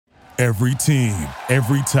Every team,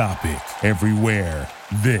 every topic, everywhere.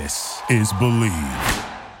 This is Believe.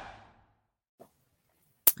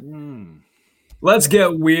 Let's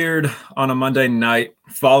get weird on a Monday night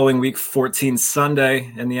following Week 14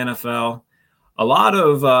 Sunday in the NFL. A lot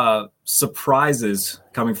of surprises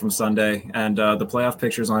coming from Sunday, and the playoff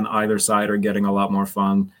pictures on either side are getting a lot more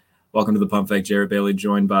fun. Welcome to the Pump Fake. Jared Bailey,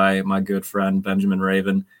 joined by my good friend Benjamin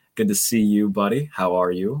Raven. Good to see you, buddy. How are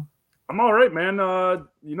you? I'm all right, man.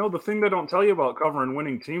 The thing they don't tell you about covering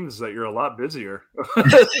winning teams is that you're a lot busier.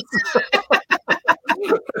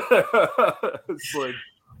 It's like,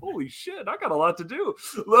 holy shit, I got a lot to do.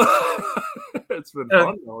 It's been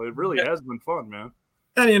fun, though. It really has been fun, man.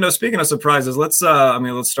 And, speaking of surprises, let's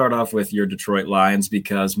start off with your Detroit Lions,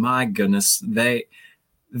 because my goodness, they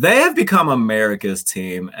have become America's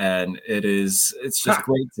team, and it's just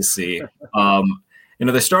great to see.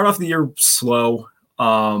 They start off the year slow.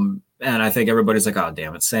 And I think everybody's like, oh,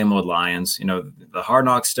 damn it, same old Lions. The Hard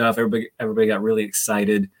Knock stuff, everybody got really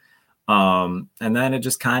excited. And then it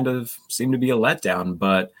just kind of seemed to be a letdown.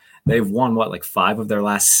 But they've won, 5 of their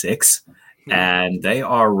last 6? And they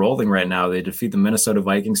are rolling right now. They defeat the Minnesota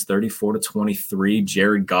Vikings 34-23.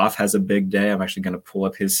 Jared Goff has a big day. I'm actually going to pull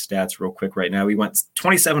up his stats real quick right now. He went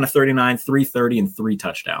 27-39, 330, and 3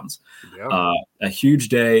 touchdowns. Yep. A huge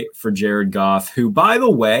day for Jared Goff, who, by the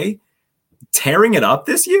way, tearing it up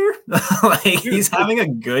this year. He's having a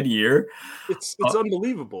good year. It's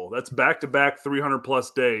unbelievable. That's back-to-back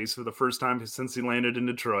 300-plus days for the first time since he landed in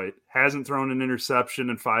Detroit. Hasn't thrown an interception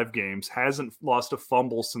in 5 games. Hasn't lost a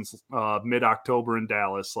fumble since mid-October in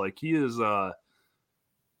Dallas.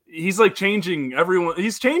 He's changing everyone.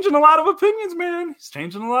 He's changing a lot of opinions, man. He's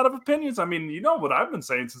changing a lot of opinions. I mean, what I've been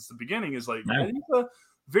saying since the beginning is man, he's a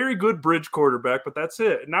very good bridge quarterback, but that's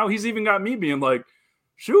it. Now he's even got me being like,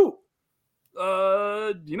 shoot,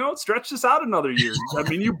 stretch this out another year. I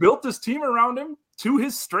mean, you built this team around him to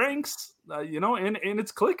his strengths, and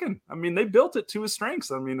it's clicking. I mean, they built it to his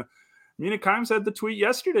strengths. I mean, Mina Kimes had the tweet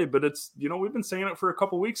yesterday, but it's, we've been saying it for a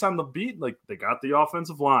couple weeks on the beat. They got the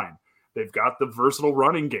offensive line. They've got the versatile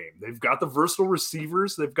running game. They've got the versatile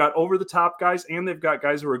receivers. They've got over-the-top guys, and they've got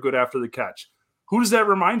guys who are good after the catch. Who does that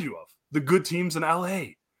remind you of? The good teams in LA.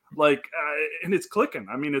 And it's clicking.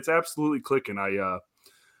 I mean, it's absolutely clicking.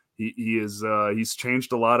 He's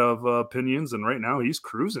changed a lot of opinions, and right now he's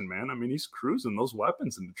cruising, man. I mean, he's cruising those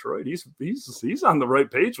weapons in Detroit. He's on the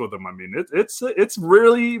right page with them. I mean, it's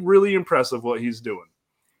really, really impressive what he's doing.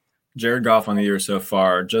 Jared Goff on the year so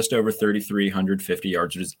far, just over 3,350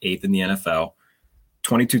 yards, which is 8th in the NFL.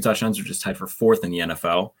 22 touchdowns, which is tied for 4th in the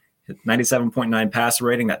NFL. 97.9 passer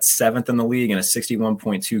rating, that's 7th in the league, and a 61.2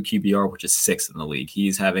 QBR, which is 6th in the league.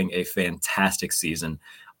 He's having a fantastic season.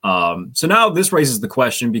 So now this raises the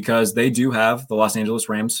question, because they do have the Los Angeles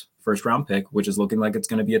Rams first round pick, which is looking like it's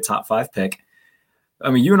going to be a top 5 pick. I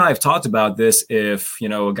mean, you and I have talked about this. If,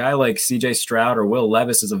 a guy like CJ Stroud or Will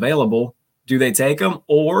Levis is available, do they take him?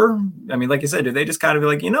 Or, I mean, like you said, do they just kind of be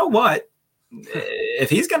like, you know what? If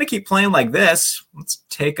he's going to keep playing like this, let's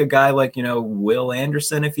take a guy like, Will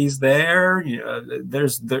Anderson if he's there.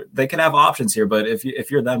 They could have options here, but if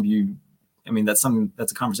you're them, that's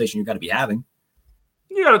a conversation you've got to be having.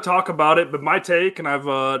 You got to talk about it, but my take, and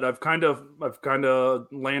I've kind of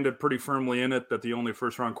landed pretty firmly in it, that the only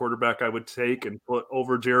first round quarterback I would take and put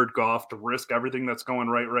over Jared Goff to risk everything that's going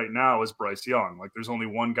right now is Bryce Young. There's only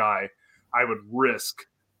one guy I would risk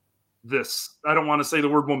this. I don't want to say the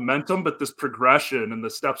word momentum, but this progression and the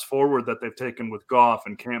steps forward that they've taken with Goff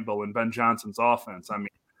and Campbell and Ben Johnson's offense. I mean,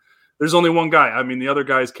 there's only one guy. I mean, the other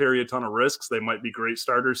guys carry a ton of risks. They might be great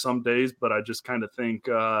starters some days, but I just kind of think,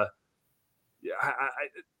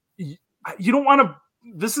 you don't want to.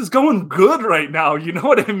 This is going good right now. You know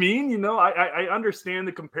what I mean? I understand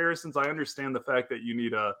the comparisons. I understand the fact that you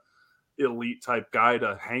need a elite type guy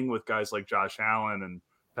to hang with guys like Josh Allen and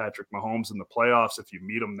Patrick Mahomes in the playoffs if you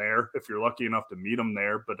meet them there, if you're lucky enough to meet them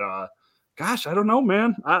there. But gosh, I don't know,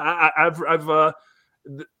 man. I've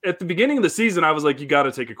at the beginning of the season, I was like, you got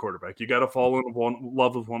to take a quarterback. You got to fall in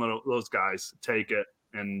love with one of those guys, take it,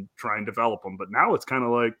 and try and develop them. But now it's kind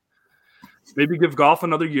of like, maybe give Goff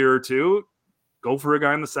another year or two, go for a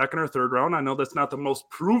guy in the 2nd or 3rd round. I know that's not the most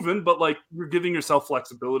proven, but you're giving yourself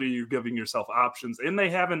flexibility, you're giving yourself options, and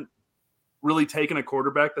they haven't really taken a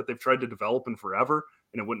quarterback that they've tried to develop in forever,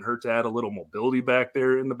 and it wouldn't hurt to add a little mobility back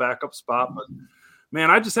there in the backup spot. But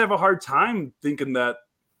man, I just have a hard time thinking that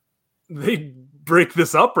they break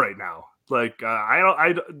this up right now.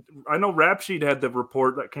 I know Rap Sheet had the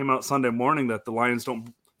report that came out Sunday morning that the Lions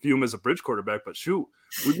don't view him as a bridge quarterback, but shoot,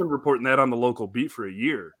 we've been reporting that on the local beat for a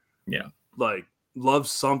year. Yeah.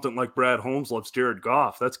 loves something like Brad Holmes loves Jared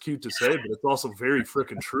Goff. That's cute to say, but it's also very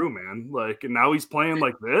freaking true, man. Like, and now he's playing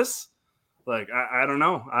like this. Like, I don't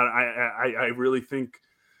know. I really think,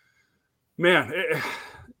 man.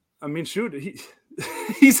 I mean, shoot,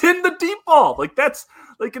 he's hitting the deep ball. Like, that's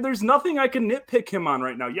like, there's nothing I can nitpick him on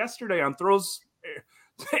right now. Yesterday on throws,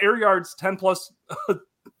 air yards, 10 plus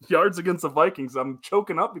yards against the Vikings. I'm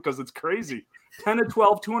choking up because it's crazy. 10 to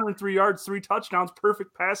 12, 203 yards, 3 touchdowns,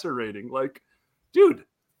 perfect passer rating. Like, dude,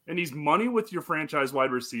 and he's money with your franchise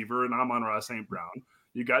wide receiver and Amon-Ra St. Brown.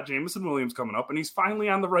 You got Jameson Williams coming up, and he's finally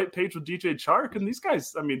on the right page with DJ Chark. And these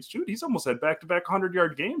guys, I mean, shoot, he's almost had back-to-back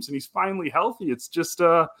 100-yard games, and he's finally healthy. It's just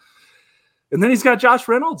and then he's got Josh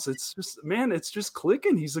Reynolds. It's just, man, it's just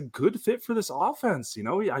clicking. He's a good fit for this offense. You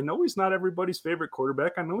know, I know he's not everybody's favorite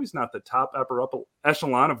quarterback. I know he's not the top upper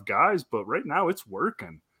echelon of guys, but right now it's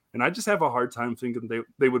working. And I just have a hard time thinking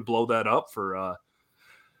they would blow that up for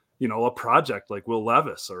you know, a project like Will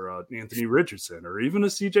Levis or Anthony Richardson or even a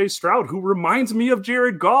CJ Stroud, who reminds me of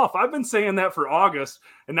Jared Goff. I've been saying that for August,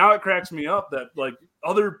 and now it cracks me up that like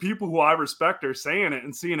other people who I respect are saying it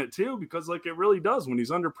and seeing it too, because like it really does. When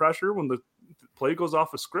he's under pressure, when the play goes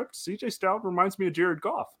off a script, CJ Stroud reminds me of Jared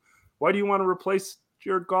Goff. Why do you want to replace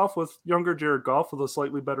Jared Goff with younger Jared Goff with a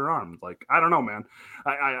slightly better arm? Like, I don't know, man.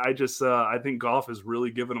 I just I think Goff has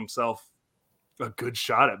really given himself a good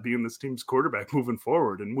shot at being this team's quarterback moving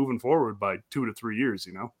forward by 2 to 3 years,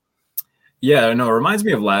 you know? Yeah, no, it reminds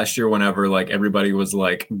me of last year whenever like everybody was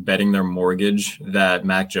like betting their mortgage that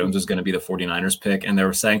Mac Jones was going to be the 49ers pick. And they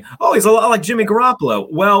were saying, oh, he's a lot like Jimmy Garoppolo.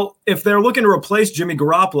 Well, if they're looking to replace Jimmy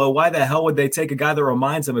Garoppolo, why the hell would they take a guy that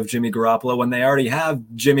reminds them of Jimmy Garoppolo when they already have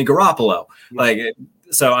Jimmy Garoppolo? Yeah.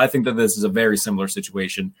 So I think that this is a very similar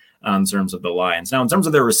situation in terms of the Lions. Now, in terms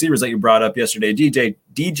of their receivers that you brought up yesterday, DJ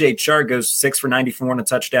Chark goes 6 for 94 and a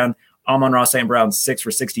touchdown. Amon-Ra St. Brown 6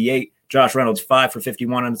 for 68. Josh Reynolds 5 for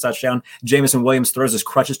 51 on a touchdown. Jameson Williams throws his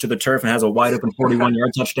crutches to the turf and has a wide open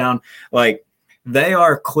 41-yard touchdown. Like, they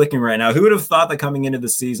are clicking right now. Who would have thought that coming into the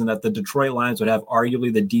season that the Detroit Lions would have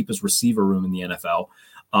arguably the deepest receiver room in the NFL?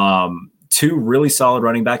 2 really solid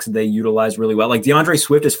running backs that they utilize really well. Like DeAndre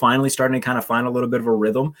Swift is finally starting to kind of find a little bit of a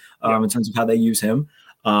rhythm in terms of how they use him.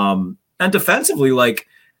 And defensively, like,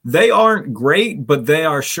 they aren't great, but they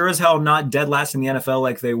are sure as hell not dead last in the NFL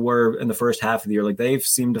like they were in the first half of the year. Like, they've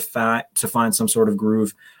seemed to find some sort of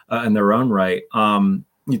groove in their own right.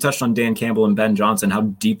 You touched on Dan Campbell and Ben Johnson, how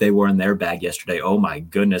deep they were in their bag yesterday. Oh my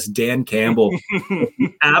goodness. Dan Campbell,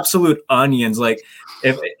 absolute onions. Like,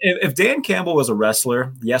 if Dan Campbell was a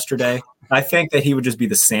wrestler yesterday, I think that he would just be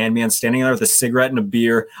the Sandman standing there with a cigarette and a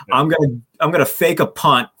beer. I'm gonna fake a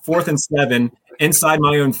punt, 4th and 7, inside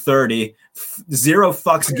my own 30, 0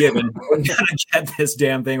 fucks given. We're gonna get this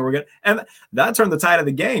damn thing. And that turned the tide of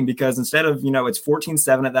the game, because instead of, you know, it's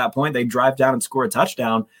 14-7 at that point, they drive down and score a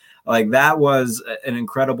touchdown. Like, that was an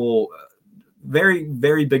incredible, very,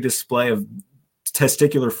 very big display of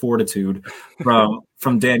testicular fortitude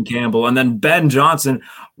from Dan Campbell. And then Ben Johnson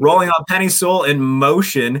rolling out Penei Sewell in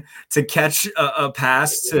motion to catch a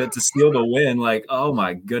pass to steal the win. Like, oh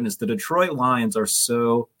my goodness, the Detroit Lions are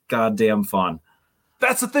so goddamn fun.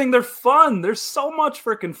 That's the thing. They're fun. They're so much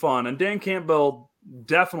freaking fun. And Dan Campbell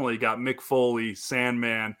definitely got Mick Foley,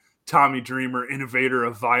 Sandman, Tommy Dreamer, innovator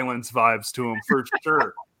of violence vibes to him for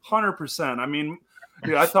sure. 100%. I mean,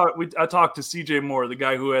 yeah, I talked to CJ Moore, the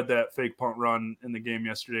guy who had that fake punt run in the game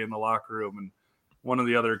yesterday in the locker room, and one of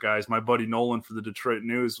the other guys, my buddy Nolan for the Detroit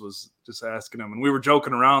News, was just asking him, and we were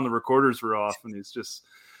joking around. The recorders were off, and he's just,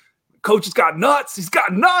 Coach has got nuts. He's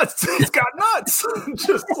got nuts. He's got nuts.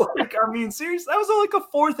 Just like, I mean, seriously, that was like a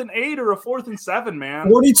 4th and 8 or a 4th and 7, man.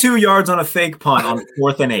 42 yards on a fake punt on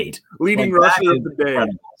 4th and 8. Leading rusher of the day,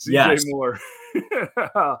 CJ yes. Moore.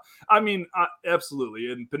 I mean,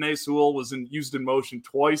 absolutely. And Penei Sewell was used in motion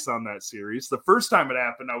twice on that series. The first time it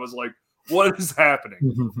happened, I was like, what is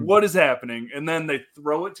happening? What is happening? And then they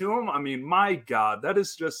throw it to him. I mean, my God, that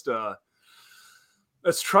is just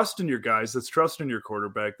that's trust in your guys. That's trust in your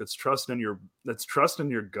quarterback. That's trust in your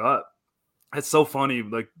gut. It's so funny,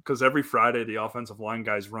 like, because every Friday the offensive line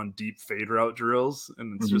guys run deep fade route drills,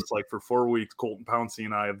 and it's just like for 4 weeks, Colton Pouncey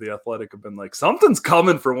and I of The Athletic have been like, something's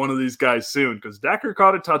coming for one of these guys soon, because Decker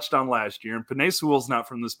caught a touchdown last year, and Penei Sewell's not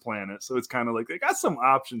from this planet, so it's kind of like they got some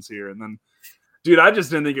options here. And then, dude, I just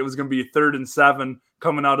didn't think it was going to be 3rd and 7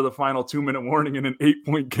 coming out of the final 2-minute warning in an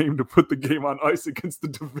 8-point game to put the game on ice against the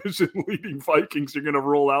division-leading Vikings. You're going to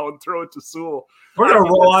roll out and throw it to Sewell. We're going to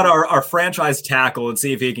roll out our franchise tackle and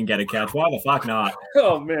see if he can get a catch. Why the fuck not?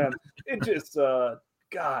 Oh, man. It just,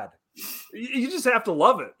 God. You just have to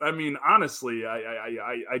love it. I mean, honestly,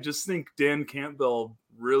 I just think Dan Campbell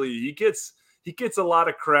really, he gets he gets a lot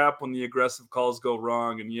of crap when the aggressive calls go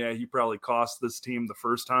wrong. And yeah, he probably cost this team the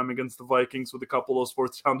first time against the Vikings with a couple of those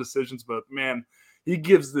fourth down decisions. But man, he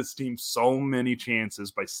gives this team so many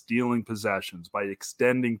chances by stealing possessions, by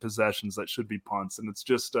extending possessions that should be punts. And it's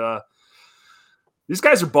just these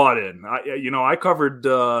guys are bought in. I covered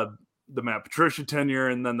the Matt Patricia tenure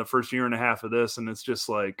and then the first year and a half of this, and it's just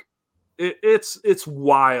like it's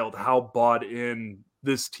wild how bought in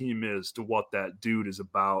this team is to what that dude is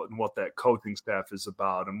about and what that coaching staff is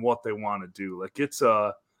about and what they want to do. Like it's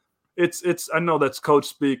I know that's coach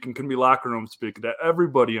speak and can be locker room speak, that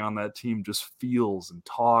everybody on that team just feels and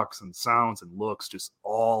talks and sounds and looks just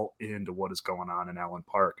all into what is going on in Allen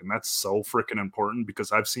Park. And that's so freaking important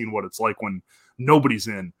because I've seen what it's like when nobody's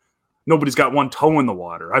got one toe in the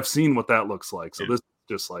water. I've seen what that looks like. So this is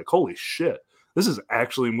just like, holy shit, this is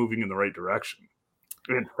actually moving in the right direction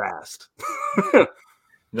and fast.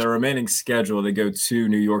 The remaining schedule, they go to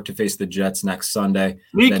New York to face the Jets next Sunday.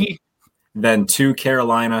 Sneaky. Then to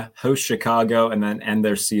Carolina, host Chicago, and then end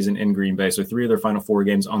their season in Green Bay. So 3 of their final 4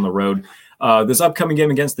 games on the road. This upcoming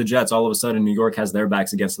game against the Jets, all of a sudden New York has their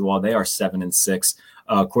backs against the wall. They are 7-6.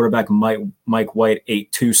 Quarterback Mike White ate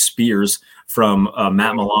 2 spears from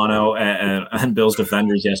Matt Milano and Bills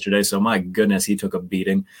defenders yesterday. So my goodness, he took a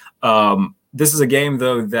beating. This is a game,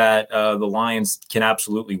 though, that the Lions can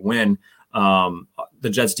absolutely win. The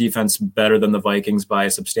Jets defense better than the Vikings by a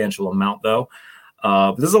substantial amount, though.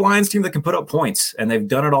 This is a Lions team that can put up points, and they've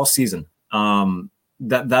done it all season.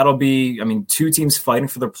 That'll be, 2 teams fighting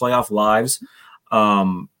for their playoff lives.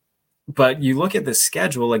 But you look at the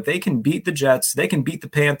schedule, like they can beat the Jets, they can beat the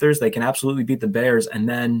Panthers, they can absolutely beat the Bears, and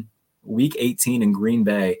then Week 18 in Green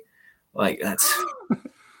Bay, like that's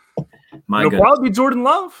my goodness. Probably Jordan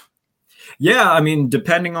Love. Yeah,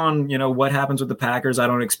 depending on, what happens with the Packers, I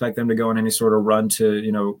don't expect them to go on any sort of run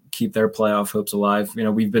to, keep their playoff hopes alive.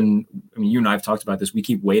 We've been, you and I have talked about this. We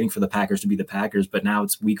keep waiting for the Packers to be the Packers, but now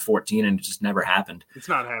it's Week 14 and it just never happened. It's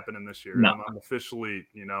not happening this year. No. I'm officially,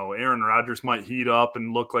 Aaron Rodgers might heat up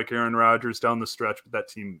and look like Aaron Rodgers down the stretch, but that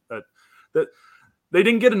team, that they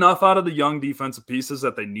didn't get enough out of the young defensive pieces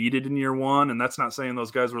that they needed in year one. And that's not saying those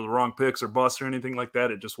guys were the wrong picks or busts or anything like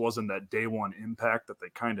that. It just wasn't that day one impact that they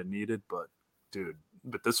kind of needed. But dude,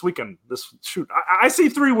 this weekend, I see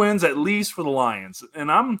 3 wins at least for the Lions. And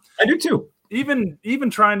I do too. Even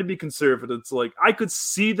trying to be conservative, it's like I could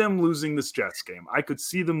see them losing this Jets game. I could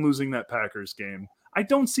see them losing that Packers game. I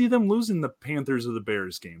don't see them losing the Panthers or the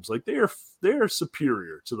Bears games. Like they are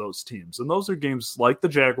superior to those teams. And those are games like the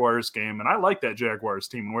Jaguars game. And I like that Jaguars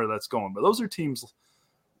team and where that's going. But those are teams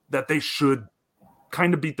that they should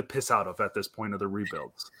kind of beat the piss out of at this point of the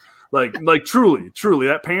rebuilds. Like truly,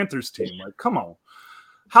 that Panthers team, like, come on.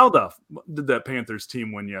 How did that Panthers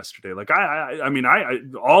team win yesterday? Like, I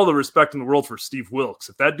all the respect in the world for Steve Wilkes.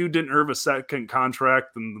 If that dude didn't earn a second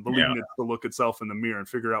contract, then the league needs to look itself in the mirror and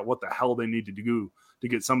figure out what the hell they need to do to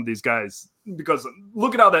get some of these guys. Because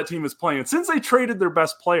look at how that team is playing. Since they traded their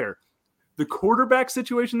best player, the quarterback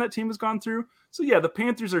situation that team has gone through. So, yeah, the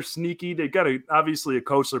Panthers are sneaky. They got obviously a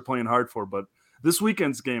coach they're playing hard for. But this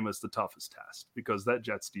weekend's game is the toughest test because that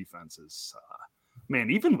Jets defense is man,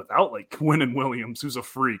 even without like Quinnen Williams, who's a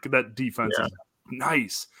freak, that defense is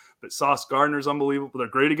nice. But Sauce Gardner's unbelievable. They're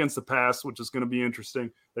great against the pass, which is going to be interesting.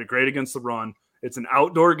 They're great against the run. It's an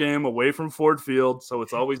outdoor game away from Ford Field, so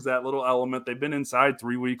it's always that little element. They've been inside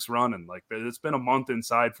 3 weeks running. Like it's been a month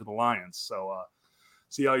inside for the Lions. So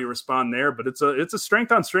see how you respond there. But it's a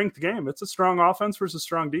strength on strength game. It's a strong offense versus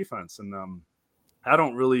strong defense, and I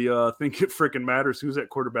don't really think it freaking matters who's at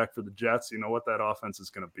quarterback for the Jets. You know what that offense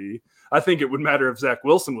is going to be. I think it would matter if Zach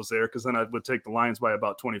Wilson was there because then I would take the Lions by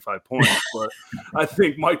about 25 points. But I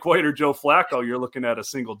think Mike White or Joe Flacco, you're looking at a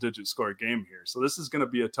single-digit score game here. So this is going to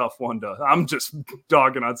be a tough one I'm just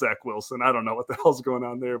dogging on Zach Wilson. I don't know what the hell's going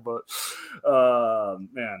on there. But,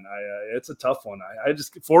 it's a tough one. I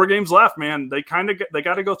just 4 games left, man. They got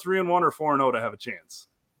to go 3-1 or 4-0 to have a chance.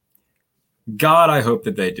 God, I hope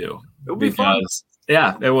that they do. It'll be fun.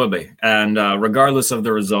 Yeah, it will be. And regardless of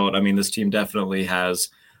the result, this team definitely has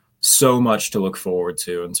so much to look forward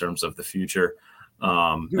to in terms of the future.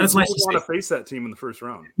 It's nice to want to face that team in the first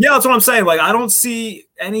round. Yeah, that's what I'm saying. Like, I don't see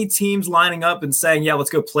any teams lining up and saying, yeah, let's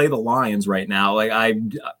go play the Lions right now. Like,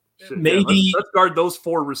 maybe let's guard those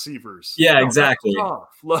 4 receivers. Yeah, exactly.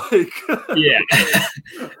 Like, yeah.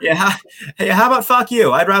 Hey, how about fuck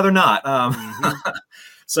you? I'd rather not.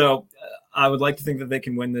 So I would like to think that they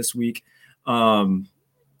can win this week.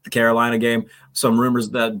 The Carolina game, some rumors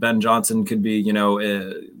that Ben Johnson could be,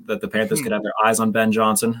 that the Panthers could have their eyes on Ben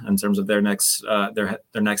Johnson in terms of their next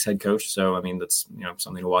head coach. So, that's,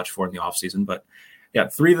 something to watch for in the offseason. But yeah,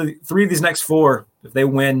 three of these next four, if they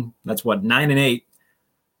win, that's what, 9-8.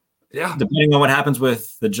 Yeah. Depending on what happens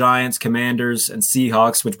with the Giants, Commanders, and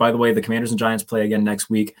Seahawks, which, by the way, the Commanders and Giants play again next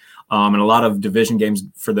week, and a lot of division games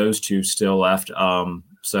for those two still left.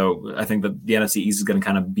 So I think that the NFC East is going to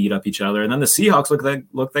kind of beat up each other. And then the Seahawks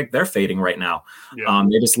look like they're fading right now. Yeah.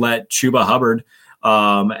 They just let Chuba Hubbard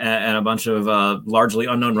and a bunch of largely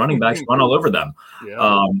unknown running backs run all over them.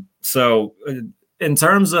 Yeah. So in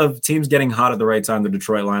terms of teams getting hot at the right time, the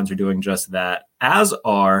Detroit Lions are doing just that, as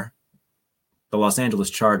are the Los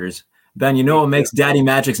Angeles Chargers. Ben, you know what makes Daddy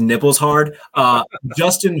Magic's nipples hard?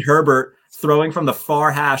 Justin Herbert throwing from the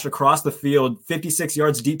far hash across the field, 56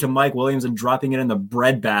 yards deep to Mike Williams and dropping it in the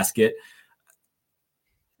bread basket.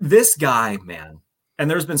 This guy, man. And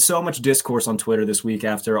there's been so much discourse on Twitter this week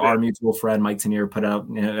after our mutual friend Mike Tanier put out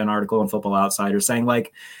an article on Football Outsider saying,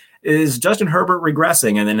 like, is Justin Herbert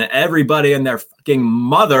regressing? And then everybody and their fucking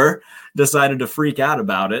mother decided to freak out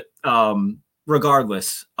about it.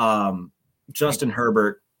 Regardless, Justin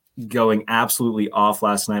Herbert going absolutely off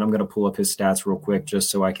last night. I'm going to pull up his stats real quick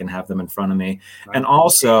just so I can have them in front of me. And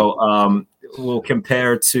also we'll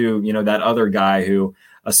compare to, that other guy who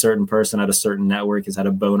a certain person at a certain network has had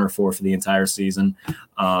a boner for the entire season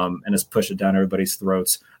and has pushed it down everybody's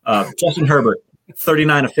throats. Justin Herbert,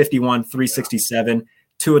 39 of 51, 367.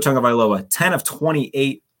 Tua Tagovailoa, 10 of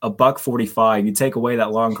 28, $145. You take away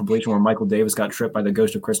that long completion where Michael Davis got tripped by the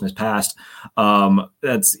ghost of Christmas past.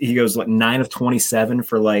 He goes like 9 of 27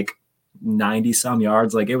 for like 90 some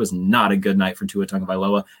yards. Like, it was not a good night for Tua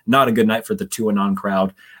Tagovailoa, not a good night for the Tuanon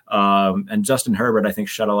crowd. And Justin Herbert, I think,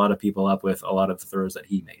 shut a lot of people up with a lot of the throws that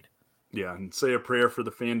he made. Yeah, and say a prayer for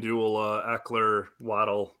the FanDuel Eckler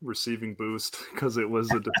Waddle receiving boost, because it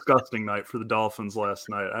was a disgusting night for the Dolphins last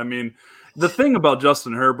night. I mean, the thing about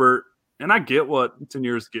Justin Herbert, and I get what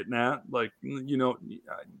Tanier's getting at, like,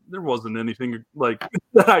 there wasn't anything like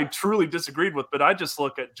that I truly disagreed with, but I just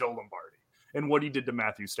look at Joe Lombardi and what he did to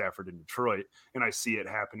Matthew Stafford in Detroit, and I see it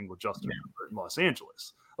happening with Justin Herbert in Los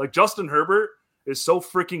Angeles. Like, Justin Herbert is so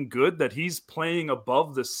freaking good that he's playing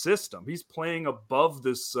above the system. He's playing above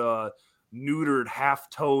this neutered,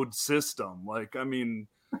 half-toed system. Like, I mean,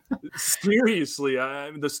 seriously,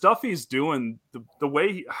 the stuff he's doing, the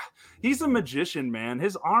way he's a magician, man.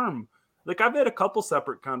 His arm, like, I've had a couple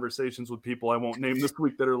separate conversations with people I won't name this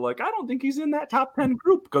week that are like, I don't think he's in that top 10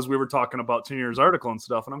 group, because we were talking about Tanier's article and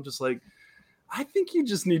stuff. And I'm just like, I think you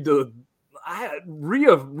just need to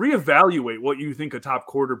reevaluate what you think a top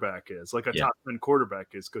quarterback is, like a top 10 quarterback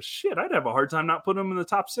is. Because shit, I'd have a hard time not putting him in the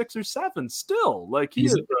top 6 or 7 still. Like,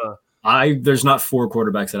 there's not 4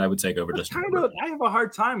 quarterbacks that I would take over Justin Herbert. I have a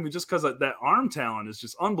hard time just because that arm talent is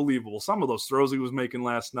just unbelievable. Some of those throws he was making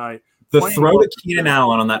last night. The throw to Keenan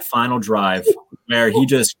Allen on that final drive where he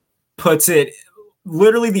just puts it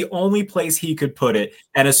literally the only place he could put it.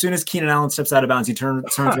 And as soon as Keenan Allen steps out of bounds, he turns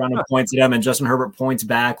around and points at him, and Justin Herbert points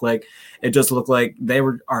back. Like, it just looked like they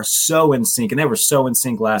are so in sync, and they were so in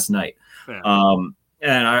sync last night. Yeah.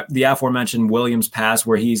 And the aforementioned Williams pass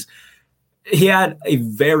where he had a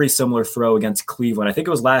very similar throw against Cleveland. I think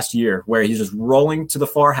it was last year, where he's just rolling to the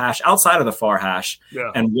far hash, outside of the far hash,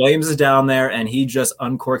 and Williams is down there, and he just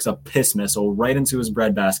uncorks a piss missile right into his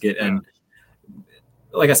breadbasket. And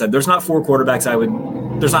like I said, there's not 5 quarterbacks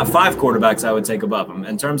I would take above him.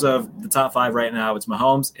 In terms of the top 5 right now, it's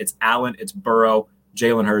Mahomes, it's Allen, it's Burrow,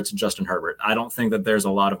 Jalen Hurts, and Justin Herbert. I don't think that there's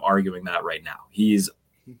a lot of arguing that right now. He's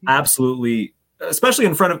absolutely, especially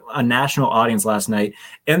in front of a national audience last night,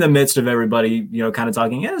 in the midst of everybody, kind of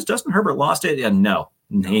talking, has Justin Herbert lost it? Yeah, no.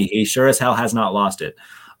 He sure as hell has not lost it.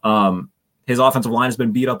 His offensive line has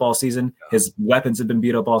been beat up all season. His weapons have been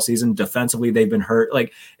beat up all season. Defensively, they've been hurt.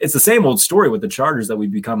 Like, it's the same old story with the Chargers that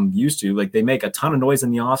we've become used to. Like, they make a ton of noise in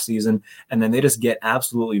the offseason, and then they just get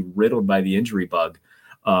absolutely riddled by the injury bug.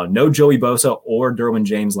 No Joey Bosa or Derwin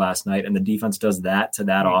James last night, and the defense does that to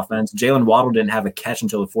that offense. Jalen Waddle didn't have a catch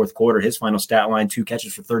until the fourth quarter. His final stat line, 2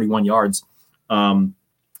 catches for 31 yards.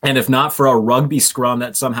 And if not for a rugby scrum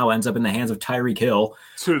that somehow ends up in the hands of Tyreek Hill,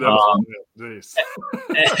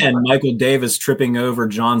 and Michael Davis tripping over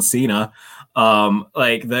John Cena,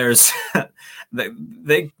 there's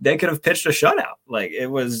they could have pitched a shutout. Like, it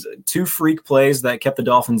was 2 freak plays that kept the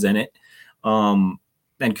Dolphins in it. And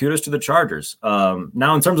kudos to the Chargers.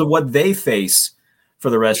 Now, in terms of what they face for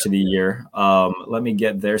the rest of the year, let me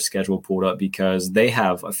get their schedule pulled up, because they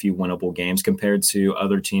have a few winnable games compared to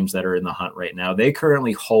other teams that are in the hunt right now. They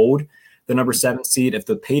currently hold the number 7 seed. If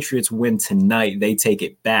the Patriots win tonight, they take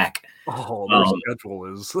it back. Oh, their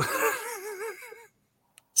schedule is.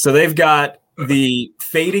 So they've got the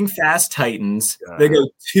fading fast Titans. They go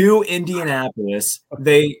to Indianapolis.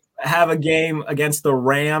 They have a game against the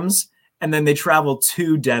Rams and then they travel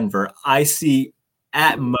to Denver. I see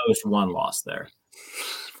at most one loss there.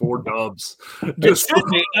 4 dubs. I'm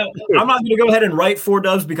not going to go ahead and write 4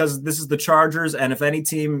 dubs because this is the Chargers, and if any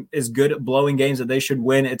team is good at blowing games that they should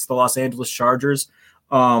win, it's the Los Angeles Chargers.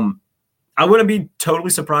 I wouldn't be totally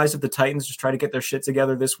surprised if the Titans just try to get their shit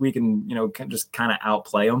together this week and just kind of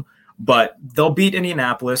outplay them. But they'll beat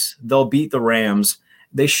Indianapolis. They'll beat the Rams.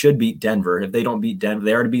 They should beat Denver. If they don't beat Denver,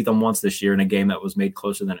 they already beat them once this year in a game that was made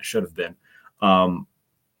closer than it should have been.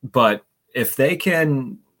 But if they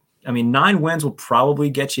can, 9 wins will probably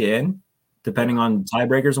get you in, depending on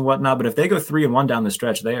tiebreakers and whatnot. But if they go 3-1 down the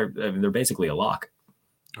stretch, they're basically a lock.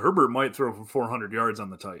 Herbert might throw for 400 yards on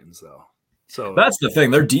the Titans, though. So that's the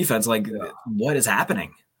thing. Their defense, what is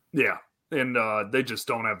happening? Yeah. And they just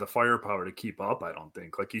don't have the firepower to keep up, I don't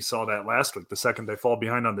think. Like you saw that last week, the second they fall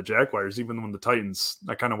behind on the Jaguars, even when the Titans,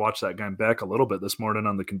 I kind of watched that game back a little bit this morning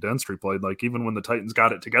on the condensed replay. Like even when the Titans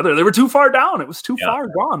got it together, they were too far down. It was too far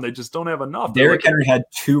gone. They just don't have enough. Derrick Henry had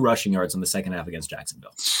 2 rushing yards in the second half against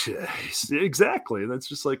Jacksonville. Exactly. That's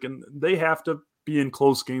just and they have to be in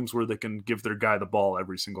close games where they can give their guy the ball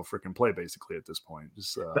every single freaking play, basically, at this point.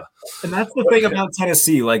 And that's the thing about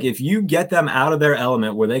Tennessee. Like, if you get them out of their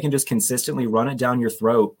element where they can just consistently run it down your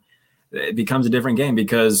throat, it becomes a different game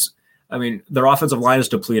because, their offensive line is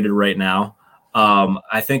depleted right now.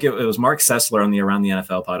 I think it was Mark Sessler on the Around the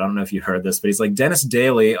NFL pod. I don't know if you heard this, but he's like, Dennis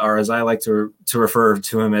Daly, or as I like to refer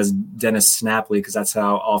to him as Dennis Snapley, because that's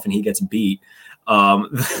how often he gets beat.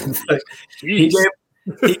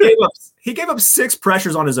 He gave up 6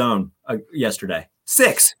 pressures on his own yesterday.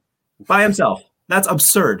 6 by himself. That's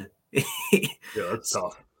absurd. Yeah, that's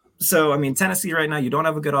tough. So, Tennessee right now, you don't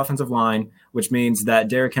have a good offensive line, which means that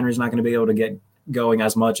Derrick Henry's not going to be able to get going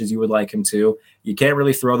as much as you would like him to. You can't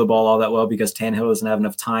really throw the ball all that well because Tannehill doesn't have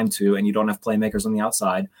enough time to, and you don't have playmakers on the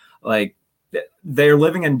outside. Like, they're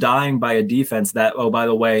living and dying by a defense that, oh, by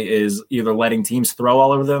the way, is either letting teams throw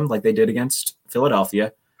all over them like they did against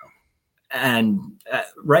Philadelphia. And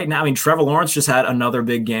right now, Trevor Lawrence just had another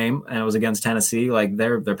big game, and it was against Tennessee. Like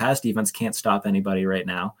their pass defense can't stop anybody right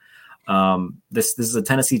now. This is a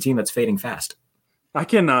Tennessee team that's fading fast. I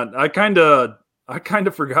cannot. I kind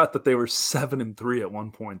of forgot that they were 7-3 at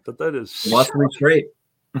one point. That is lost 3 straight.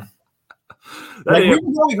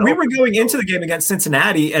 We were going into the game against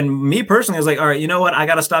Cincinnati, and me personally, I was like, all right, you know what? I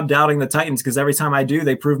got to stop doubting the Titans because every time I do,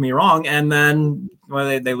 they prove me wrong, and then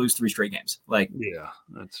they lose 3 straight games.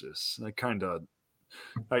 That's just I can't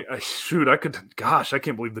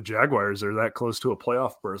believe the Jaguars are that close to a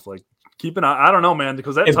playoff berth. Like, keep an eye. I don't know, man,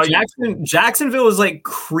 because Jacksonville is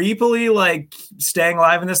creepily staying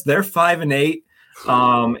alive in this. They're 5-8.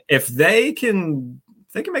 If they can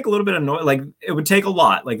make a little bit of noise. It would take a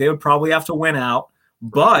lot. They would probably have to win out.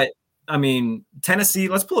 But, Tennessee,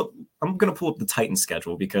 I'm going to pull up the Titans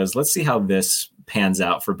schedule because let's see how this pans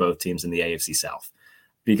out for both teams in the AFC South.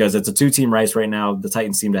 Because it's a 2-team race right now. The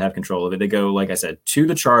Titans seem to have control of it. They go, like I said, to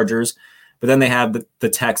the Chargers, but then they have the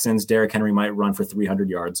Texans. Derrick Henry might run for 300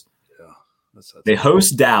 yards. Yeah, they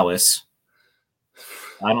host Dallas.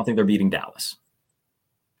 I don't think they're beating Dallas.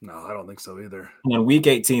 No, I don't think so either. And then week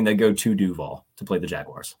 18, they go to Duval to play the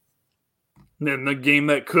Jaguars. And the game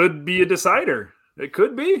that could be a decider. It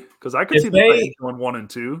could be, because I could see the Titans going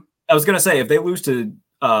 1-2. I was going to say, if they lose to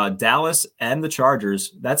Dallas and the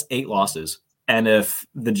Chargers, that's 8 losses. And if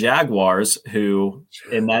the Jaguars, who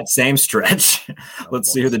in that same stretch,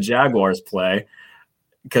 let's see who the Jaguars play,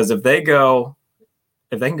 because if they can go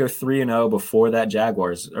 3-0 before that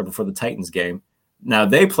Jaguars or before the Titans game, now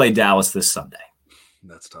they play Dallas this Sunday.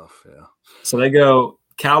 That's tough, yeah. So they go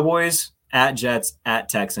Cowboys, at Jets, at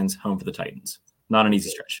Texans, home for the Titans. Not an easy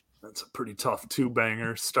stretch. That's a pretty tough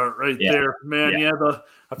 2-banger start there. Man,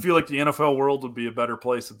 I feel like the NFL world would be a better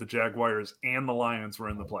place if the Jaguars and the Lions were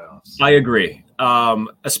in the playoffs. I agree.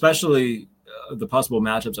 Especially the possible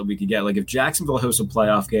matchups that we could get. If Jacksonville hosts a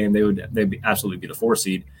playoff game, they'd absolutely be the 4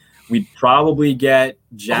 seed. We'd probably get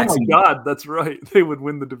Jacksonville. Oh my God, that's right. They would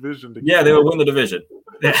win the division. Yeah, they would win the division.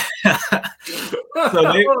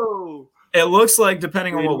 It looks like,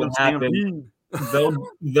 depending on what would happen,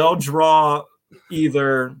 they'll draw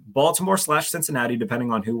either Baltimore/Cincinnati,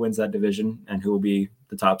 depending on who wins that division and who will be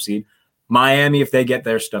the top seed. Miami, if they get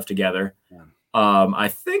their stuff together. I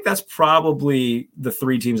think that's probably the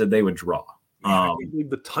 3 teams that they would draw. I think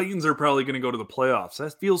the Titans are probably going to go to the playoffs.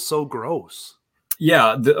 That feels so gross.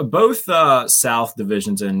 Yeah, both South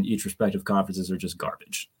divisions in each respective conferences are just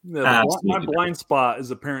garbage. Yeah, my blind spot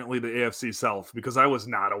is apparently the AFC South because I was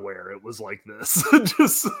not aware it was like this.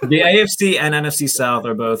 The AFC and NFC South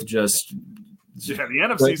are both just the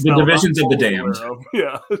NFC South, the divisions of the damned.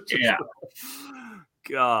 Yeah. Yeah.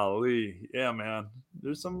 Golly. Yeah, man.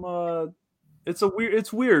 It's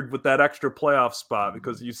weird with that extra playoff spot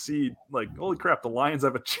because you see like, holy crap, the Lions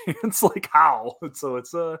have a chance. Like how? So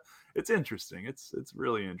it's interesting. It's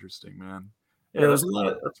really interesting, man. Yeah, there's a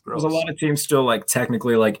lot of teams still like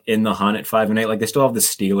technically like in the hunt at 5-8. Like they still have the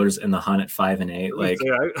Steelers in the hunt at 5-8. Like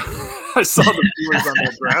I saw the Steelers on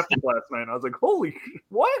that graphic last night, and I was like, "Holy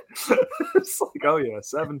what?" It's like, oh yeah,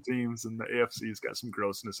 7 teams, and the AFC's got some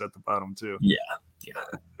grossness at the bottom too. Yeah.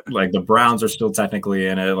 Like the Browns are still technically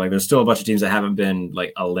in it. Like there's still a bunch of teams that haven't been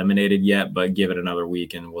like eliminated yet, but give it another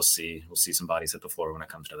week, and we'll see some bodies hit the floor when it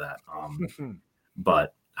comes to that.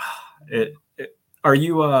 But Are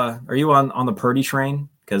you on the Purdy train?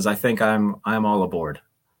 Because I think I'm all aboard.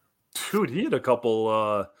 Dude, he had a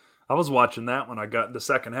couple. I was watching that when I got the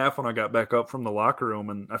second half when I got back up from the locker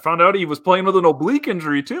room, and I found out he was playing with an oblique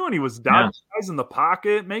injury too, and he was dodging guys in the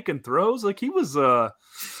pocket, making throws. Like he was.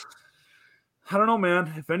 I don't know,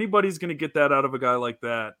 man. If anybody's going to get that out of a guy like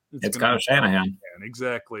that, it's Kyle Shanahan.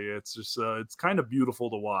 Exactly. It's just it's kind of beautiful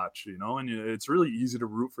to watch, you know, and it's really easy to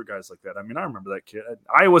root for guys like that. I mean, I remember that kid at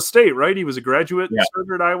Iowa State, right? He was a graduate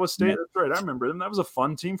starter at Iowa State. Yeah. That's right. I remember him. That was a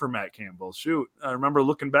fun team for Matt Campbell. Shoot, I remember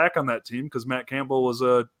looking back on that team because Matt Campbell was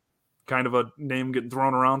a kind of a name getting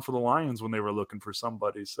thrown around for the Lions when they were looking for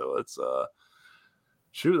somebody. So it's I'm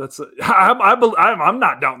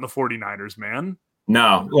not doubting the 49ers, man.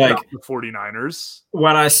 No, like the 49ers.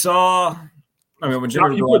 When I saw, when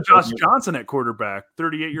you put Josh Johnson at quarterback,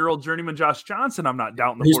 38-year-old journeyman Josh Johnson, I'm not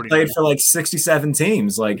doubting the 49ers. He's played for like 67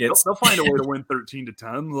 teams. Like they'll find a way to win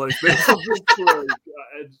 13-10. Like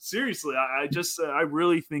seriously, I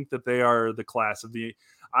really think that they are the class of the.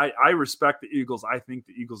 I respect the Eagles. I think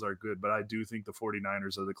the Eagles are good, but I do think the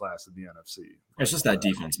 49ers are the class of the NFC. It's just that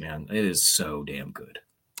defense, man. It is so damn good.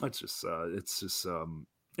 It's just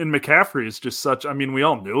and McCaffrey is just such, we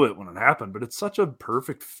all knew it when it happened, but it's such a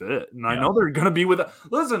perfect fit. And I know they're going to be with it.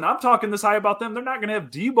 Listen, I'm talking this high about them. They're not going to have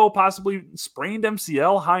Debo possibly sprained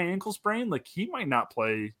MCL, high ankle sprain. Like he might not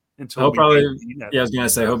play until he'll probably, I was going to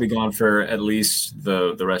say he'll be gone for at least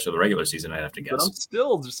the rest of the regular season. I'd have to guess. But I'm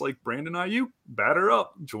still just like Brandon Ayuk, batter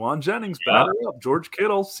up. Juwan Jennings, batter up. George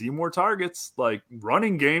Kittle, see more targets. Like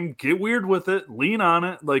running game, get weird with it, lean on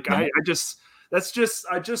it. Like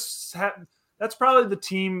that's probably the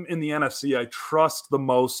team in the NFC I trust the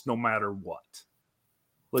most, no matter what.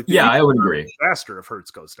 Like, I would agree. Faster if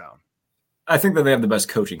Hurts goes down. I think that they have the best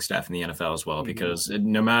coaching staff in the NFL as well, because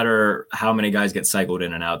no matter how many guys get cycled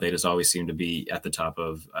in and out, they just always seem to be at the top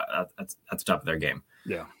of their game.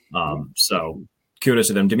 Yeah. So kudos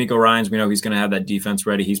to them. DeMeco Ryans, we know he's going to have that defense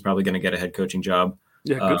ready. He's probably going to get a head coaching job.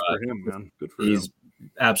 Yeah, good for him, man. Good for him. He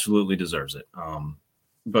absolutely deserves it.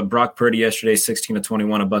 But Brock Purdy yesterday,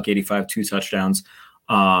 16-21, $185, 2 touchdowns.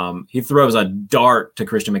 He throws a dart to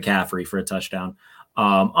Christian McCaffrey for a touchdown.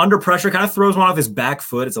 Under pressure, kind of throws one off his back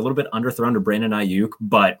foot. It's a little bit underthrown to Brandon Ayuk,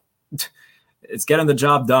 but it's getting the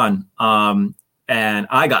job done. And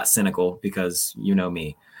I got cynical because you know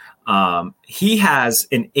me. He has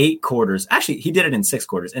in 8 quarters. Actually, he did it in 6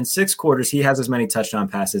 quarters. In 6 quarters, he has as many touchdown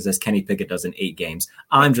passes as Kenny Pickett does in 8 games.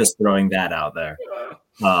 I'm just throwing that out there.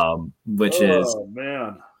 Man,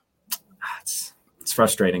 it's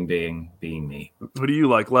frustrating being me. Who do you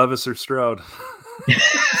like, Levis or Stroud?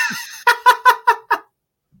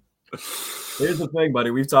 Here's the thing,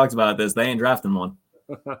 buddy. We've talked about this. They ain't drafting one.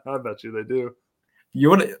 I bet you they do.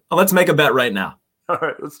 Let's make a bet right now. All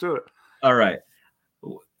right, let's do it. All right.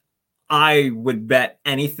 I would bet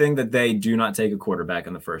anything that they do not take a quarterback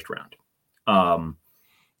in the first round.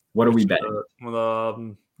 What are we betting?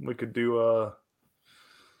 We could do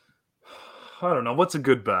I don't know. What's a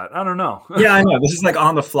good bet? I don't know. Yeah, I know. This is like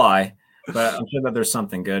on the fly, but I'm sure that there's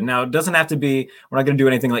something good. Now, it doesn't have to be, we're not going to do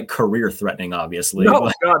anything like career threatening, obviously. No,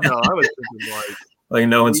 God, no. I was thinking like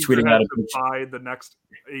no one's tweeting out to buy the next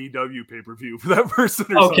AEW pay-per-view for that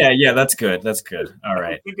person. Okay, yeah, that's good. That's good. All right.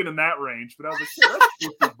 I was thinking in that range, but I was like,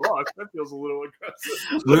 that's $50. That feels a little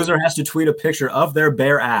aggressive. Loser has to tweet a picture of their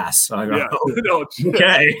bare ass. So I go, no,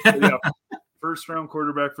 okay. First round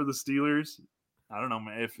quarterback for the Steelers. I don't know,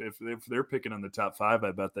 man. If they're picking in the top 5,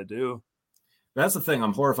 I bet they do. That's the thing.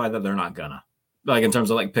 I'm horrified that they're not gonna, like, in terms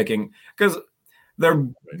of like picking, because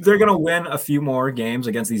they're gonna win a few more games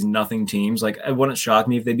against these nothing teams. Like, it wouldn't shock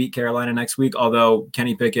me if they beat Carolina next week. Although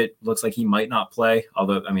Kenny Pickett looks like he might not play.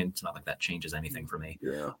 Although it's not like that changes anything for me.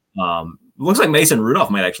 Yeah. Looks like Mason Rudolph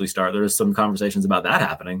might actually start. There's some conversations about that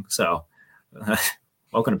happening. So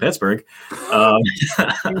welcome to Pittsburgh.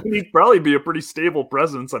 He'd probably be a pretty stable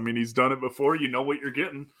presence. I mean, he's done it before. You know what you're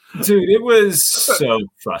getting. Dude, it was so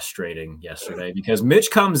frustrating yesterday because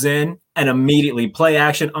Mitch comes in and immediately play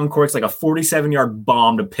action uncorks like a 47-yard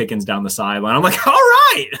bomb to Pickens down the sideline. I'm like, all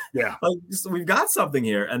right. Yeah. Like, so we've got something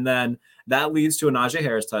here. And then that leads to a Najee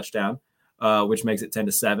Harris touchdown, which makes it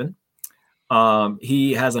 10-7.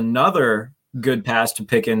 He has another good pass to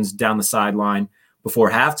Pickens down the sideline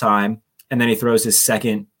before halftime, and then he throws his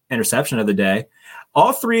second interception of the day.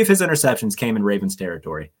 All three of his interceptions came in Ravens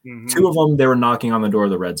territory. Mm-hmm. Two of them, they were knocking on the door of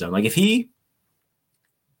the red zone. Like even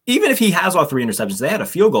if he has all three interceptions, they had a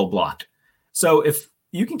field goal blocked. So if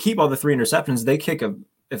you can keep all the three interceptions, they kick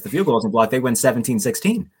if the field goal isn't blocked, they win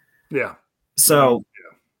 17-16. Yeah. So,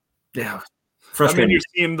 yeah. Frustrating. I mean, you're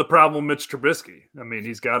seeing the problem Mitch Trubisky. I mean,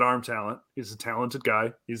 he's got arm talent. He's a talented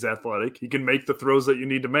guy. He's athletic. He can make the throws that you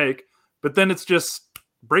need to make. But then it's just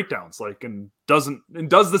breakdowns, and does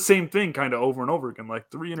the same thing kind of over and over again. Like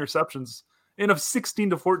 3 interceptions in a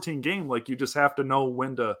 16-14 game. Like, you just have to know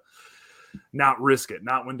when to not risk it,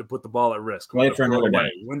 not when to put the ball at risk, play for another down,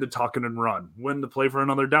 when to tuck it and run, when to play for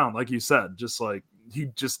another down. Like you said, just like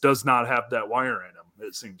he just does not have that wire in him.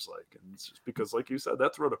 It seems like, and it's just because, like you said,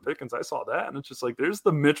 that throw to Pickens, I saw that, and it's just like there's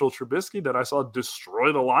the Mitchell Trubisky that I saw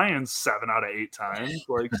destroy the Lions 7 out of 8 times.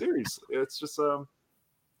 Like, seriously, it's just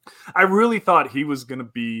I really thought he was going to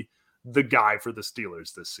be the guy for the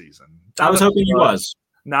Steelers this season. I was hoping he was.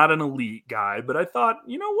 Not an elite guy, but I thought,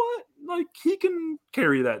 you know what? Like, he can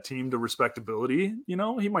carry that team to respectability. You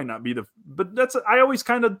know, he might not be but I always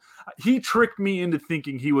he tricked me into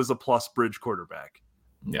thinking he was a plus bridge quarterback.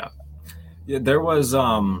 Yeah. Yeah, there was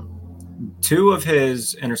 2 of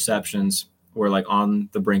his interceptions were like on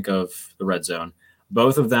the brink of the red zone.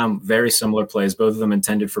 Both of them very similar plays. Both of them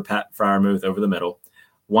intended for Pat Freiermuth over the middle.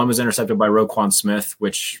 One was intercepted by Roquan Smith,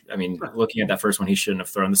 which, I mean, looking at that first one, he shouldn't have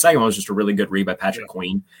thrown. The second one was just a really good read by Patrick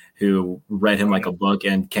Queen, who read him like a book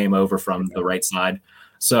and came over from the right side.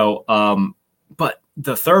 So, but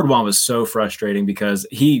the third one was so frustrating because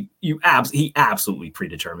he absolutely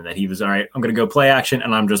predetermined that he was, all right, I'm going to go play action,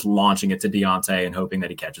 and I'm just launching it to Deontay and hoping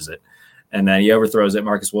that he catches it. And then he overthrows it.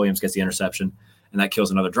 Marcus Williams gets the interception, and that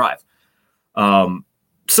kills another drive.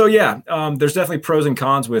 So, yeah, there's definitely pros and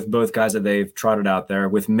cons with both guys that they've trotted out there.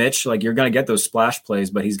 With Mitch, like, you're going to get those splash plays,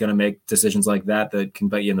 but he's going to make decisions like that can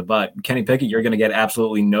bite you in the butt. Kenny Pickett, you're going to get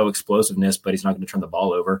absolutely no explosiveness, but he's not going to turn the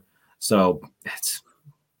ball over. So it's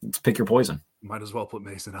pick your poison. Might as well put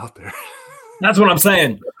Mason out there. That's what I'm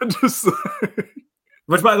saying.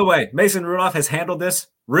 Which, by the way, Mason Rudolph has handled this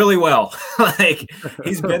really well. Like,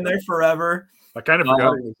 he's been there forever. I kind of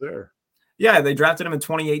forgot he was there. Yeah, they drafted him in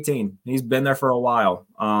 2018. He's been there for a while.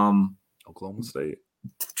 Oklahoma State.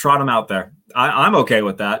 Trot him out there. I'm okay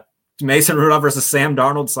with that. Mason Rudolph versus Sam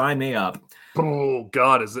Darnold, sign me up. Oh,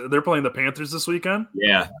 God. They're playing the Panthers this weekend?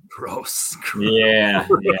 Yeah. Gross. Yeah.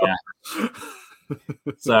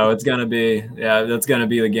 So it's going to be, that's going to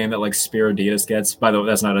be the game that, like, Spiro Ditas gets. By the way,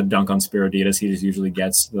 that's not a dunk on Spiro Ditas. He just usually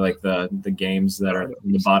gets, like, the games that are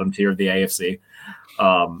in the bottom tier of the AFC.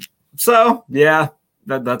 So, yeah.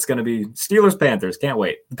 That's going to be Steelers-Panthers. Can't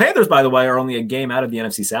wait. The Panthers, by the way, are only a game out of the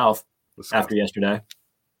NFC South after yesterday.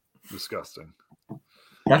 Disgusting.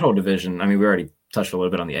 That whole division, I mean, we already touched a little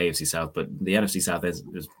bit on the AFC South, but the NFC South is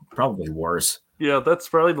probably worse. Yeah, that's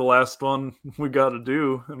probably the last one we got to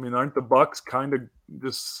do. I mean, aren't the Bucks kind of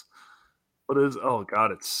just – what is – oh,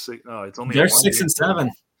 God, it's only – They're 6-7.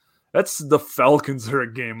 That's the Falcons are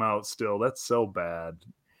a game out still. That's so bad.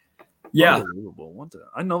 Yeah. Unbelievable.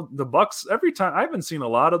 I know the Bucks every time. I haven't seen a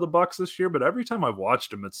lot of the Bucks this year, but every time I've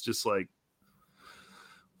watched them, it's just like,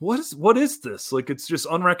 what is this? Like, it's just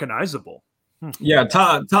unrecognizable. Yeah,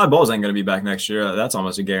 Todd Bowles ain't going to be back next year. That's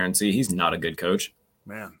almost a guarantee. He's not a good coach.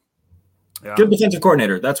 Man. Yeah. Good defensive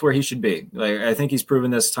coordinator. That's where he should be. Like, I think he's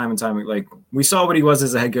proven this time and time. Like, we saw what he was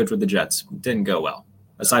as a head coach with the Jets. Didn't go well.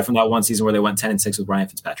 Aside from that one season where they went 10-6 with Ryan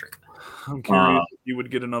Fitzpatrick. I'm curious if you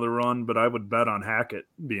would get another run, but I would bet on Hackett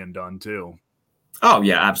being done too. Oh,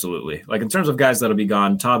 yeah, absolutely. Like, in terms of guys that'll be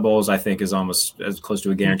gone, Todd Bowles, I think, is almost as close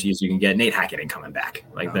to a guarantee as you can get. Nate Hackett ain't coming back.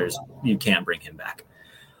 Like, you can't bring him back.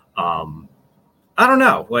 I don't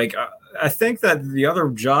know. Like, I think that the other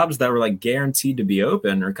jobs that were, like, guaranteed to be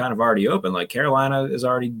open are kind of already open. Like, Carolina is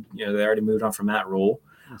already, they already moved on from Matt Rule.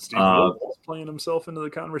 Steve Wilkes playing himself into the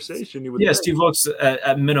conversation. Steve Wilkes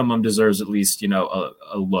at minimum deserves at least, a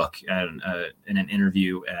look and in an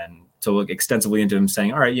interview and to look extensively into him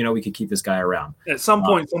saying, all right, we could keep this guy around. At some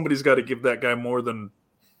point, somebody's got to give that guy more than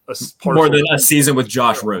a season with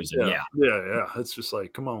Josh Rosen. Yeah. It's just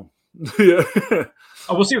like, come on. Yeah.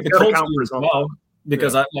 We'll see what the Colts do as well.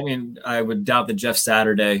 because I mean, I would doubt that Jeff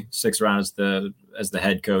Saturday sticks around as the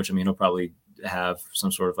head coach. I mean, he'll probably have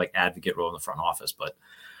some sort of like advocate role in the front office, but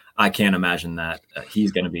I can't imagine that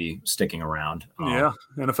he's going to be sticking around. Yeah,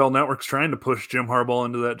 NFL Network's trying to push Jim Harbaugh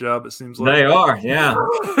into that job. It seems like they are. Yeah,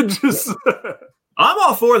 just. I'm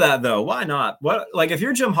all for that though. Why not? What, like, if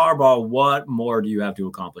you're Jim Harbaugh, what more do you have to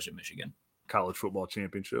accomplish at Michigan? College football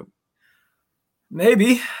championship.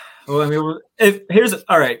 Maybe. Well, I mean,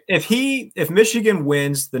 if Michigan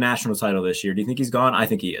wins the national title this year, do you think he's gone? I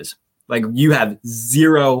think he is. Like, you've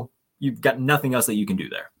got nothing else that you can do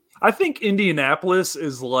there. I think Indianapolis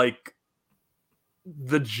is like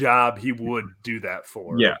the job he would do that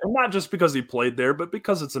for. Yeah. And not just because he played there, but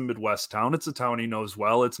because it's a Midwest town. It's a town he knows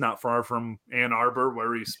well. It's not far from Ann Arbor,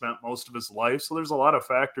 where he spent most of his life. So there's a lot of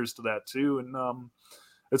factors to that too. And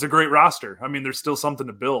it's a great roster. I mean, there's still something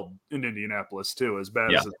to build in Indianapolis too, as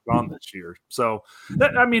bad as it's gone this year. So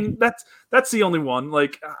that's the only one.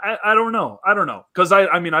 Like, I don't know. Because I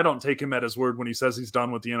don't take him at his word when he says he's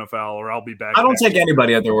done with the NFL or I'll be back. I don't take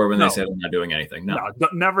anybody at their word when they say they're not doing anything. No,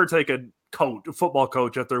 never take a football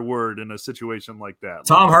coach at their word in a situation like that.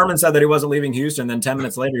 Tom Herman said that he wasn't leaving Houston. Then 10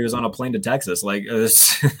 minutes later, he was on a plane to Texas. Like,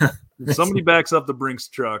 somebody backs up the Brinks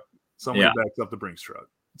truck. Backs up the Brinks truck.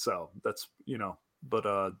 So that's, but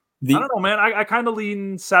I don't know, man. I kind of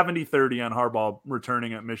lean 70-30 on Harbaugh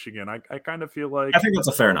returning at Michigan. I kind of feel like, I think that's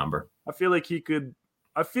a fair number. I feel like he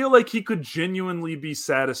could genuinely be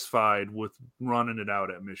satisfied with running it out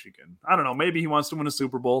at Michigan. I don't know. Maybe he wants to win a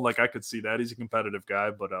Super Bowl. Like, I could see that. He's a competitive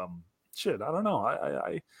guy, but I don't know.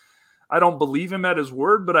 I don't believe him at his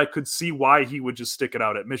word, but I could see why he would just stick it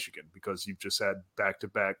out at Michigan, because you've just had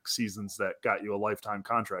back-to-back seasons that got you a lifetime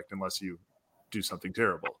contract unless you do something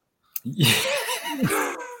terrible.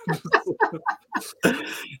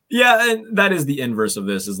 Yeah, and that is the inverse of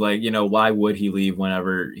this. Is like, why would he leave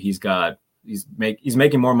whenever he's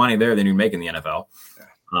making more money there than he'd make in the NFL?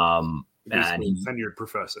 And he's a tenured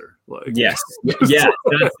professor. Like. Yes, yeah,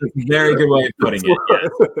 that's a very good way of putting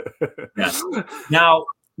it. Yes.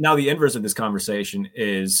 Now the inverse of this conversation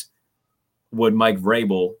is, would Mike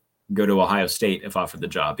Vrabel go to Ohio State if offered the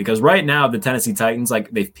job? Because right now the Tennessee Titans, like,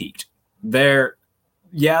 they've peaked. They're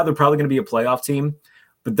probably going to be a playoff team,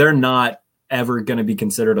 but they're not ever going to be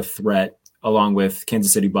considered a threat, along with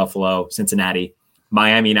Kansas City, Buffalo, Cincinnati.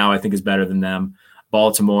 Miami now I think is better than them.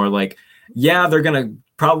 Baltimore, they're going to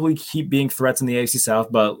probably keep being threats in the AFC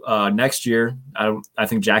South, but next year I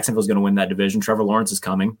think Jacksonville's going to win that division. Trevor Lawrence is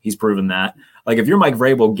coming. He's proven that. Like, if you're Mike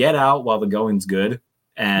Vrabel, get out while the going's good.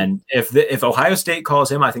 And if Ohio State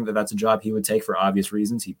calls him, I think that's a job he would take for obvious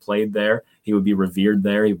reasons. He played there. He would be revered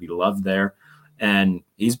there. He would be loved there. And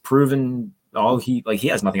he's proven he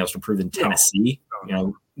has nothing else to prove in Tennessee.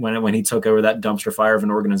 When he took over that dumpster fire of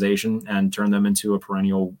an organization and turned them into a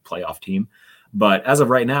perennial playoff team. But as of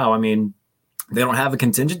right now, I mean, they don't have a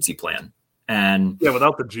contingency plan. And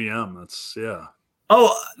without the GM,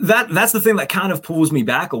 that's the thing that kind of pulls me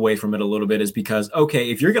back away from it a little bit, is because, okay,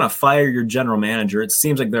 if you're going to fire your general manager, it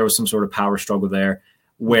seems like there was some sort of power struggle there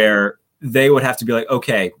where they would have to be like,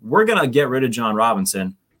 okay, we're going to get rid of John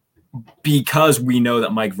Robinson because we know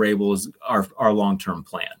that Mike Vrabel is our long-term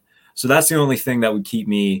plan. So that's the only thing that would keep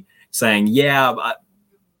me saying,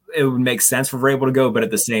 it would make sense for Vrabel to go. But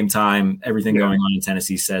at the same time, everything going on in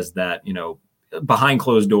Tennessee says that, behind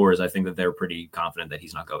closed doors, I think that they're pretty confident that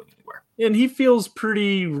he's not going anywhere. And he feels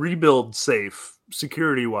pretty rebuild safe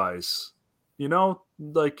security-wise.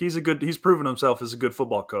 Like, he's proven himself as a good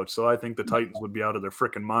football coach. So I think the Titans would be out of their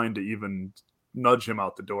freaking mind to even nudge him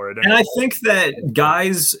out the door. And I think that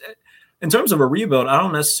guys, in terms of a rebuild, I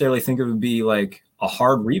don't necessarily think it would be like a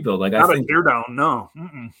hard rebuild. Like, not I think a tear down, no.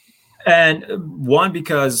 Mm-mm. And one,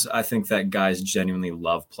 because I think that guys genuinely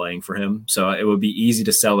love playing for him. So it would be easy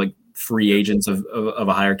to sell like free agents of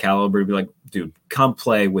a higher caliber to be like, dude, come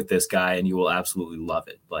play with this guy and you will absolutely love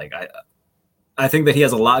it. Like, I think that he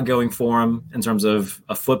has a lot going for him in terms of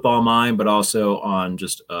a football mind, but also on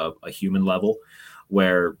just a human level,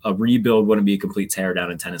 where a rebuild wouldn't be a complete teardown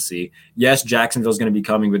in Tennessee. Yes, Jacksonville's going to be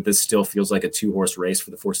coming, but this still feels like a two-horse race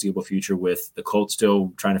for the foreseeable future, with the Colts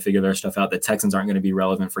still trying to figure their stuff out. The Texans aren't going to be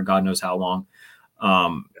relevant for God knows how long.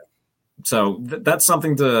 So that's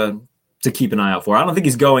something to keep an eye out for. I don't think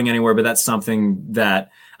he's going anywhere, but that's something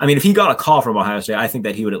that, I mean, if he got a call from Ohio State, I think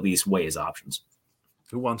that he would at least weigh his options.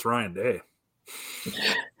 Who wants Ryan Day?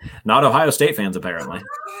 Not Ohio State fans, apparently.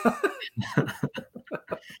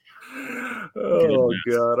 Oh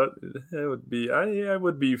God, I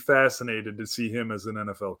would be fascinated to see him as an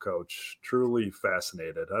NFL coach. Truly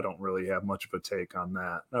fascinated. I don't really have much of a take on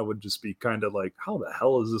that. I would just be kind of like, how the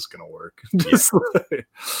hell is this going to work?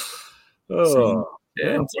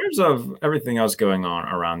 In terms of everything else going on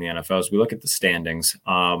around the NFL, as we look at the standings,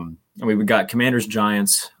 we got Commanders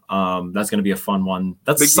Giants. That's going to be a fun one.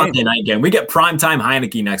 That's a Sunday night game. We get primetime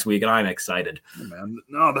Heineke next week, and I'm excited. Oh, man,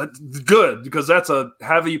 no, that's good because that's a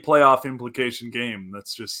heavy playoff implication game.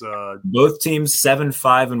 That's just both teams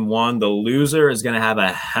 7-5-1. The loser is going to have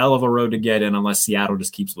a hell of a road to get in unless Seattle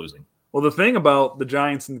just keeps losing. Well, the thing about the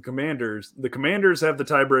Giants and the Commanders have the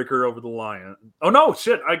tiebreaker over the Lions. Oh, no,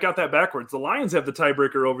 shit. I got that backwards. The Lions have the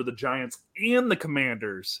tiebreaker over the Giants and the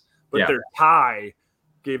Commanders, but their tie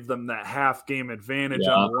gave them that half-game advantage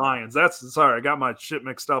on the Lions. Sorry, I got my shit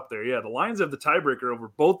mixed up there. Yeah, the Lions have the tiebreaker over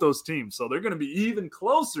both those teams, so they're going to be even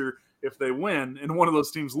closer if they win and one of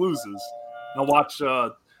those teams loses. Now watch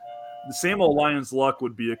the same old Lions luck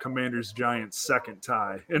would be a Commanders-Giants second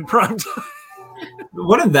tie in prime time.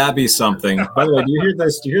 Wouldn't that be something? By the way, do you hear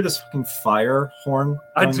this? Do you hear this fucking fire horn?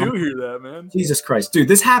 I do hear that, man. Jesus Christ. Dude,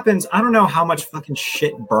 this happens. I don't know how much fucking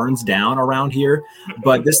shit burns down around here,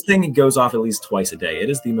 but this thing goes off at least twice a day. It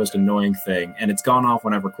is the most annoying thing, and it's gone off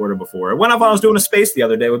when I've recorded before. It went off when I was doing a space the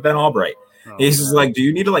other day with Ben Albright. He's just like, do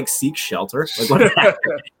you need to seek shelter? What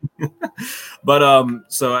happened? But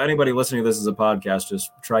so anybody listening to this as a podcast,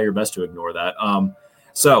 just try your best to ignore that.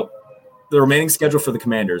 So the remaining schedule for the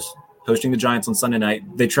Commanders, hosting the Giants on Sunday night.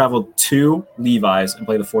 They travel to Levi's and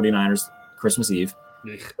play the 49ers Christmas Eve.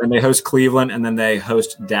 Then they host Cleveland, and then they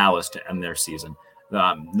host Dallas to end their season.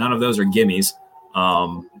 None of those are gimmies.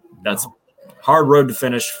 That's hard road to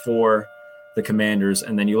finish for the Commanders.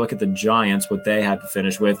 And then you look at the Giants, what they had to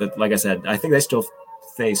finish with. Like I said, I think they still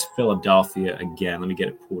face Philadelphia again. Let me get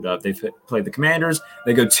it pulled up. They played the Commanders.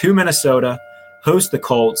 They go to Minnesota, host the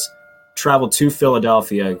Colts, travel to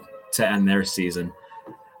Philadelphia to end their season.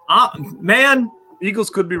 Man, Eagles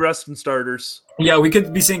could be resting starters. Yeah, we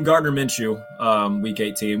could be seeing Gardner Minshew week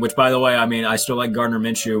 18, which, by the way, I mean, I still like Gardner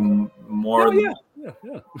Minshew more. Yeah.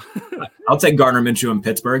 I'll take Gardner Minshew in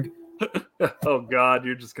Pittsburgh. Oh, God,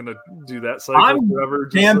 you're just going to do that cycle I'm forever?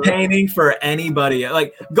 Campaigning for anybody.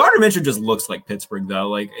 Gardner Minshew just looks like Pittsburgh,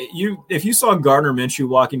 though. If you saw Gardner Minshew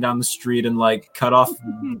walking down the street in, cut off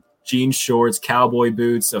jean shorts, cowboy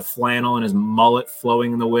boots, a flannel, and his mullet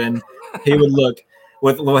flowing in the wind, he would look –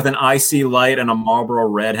 with an IC light and a Marlboro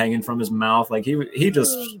Red hanging from his mouth, he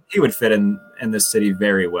would fit in this city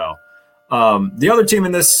very well. The other team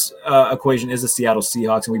in this equation is the Seattle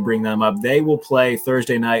Seahawks, and we bring them up. They will play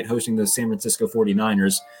Thursday night hosting the San Francisco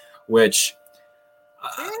 49ers, which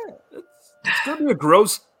it's going to be a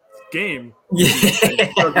gross game. Yeah.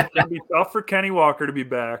 It's going to be tough for Kenny Walker to be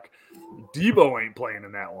back. Debo ain't playing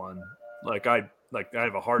in that one. I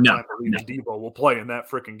have a hard time believing Debo will play in that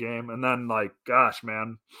freaking game. And then, gosh,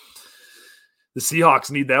 man, the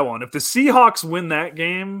Seahawks need that one. If the Seahawks win that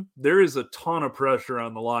game, there is a ton of pressure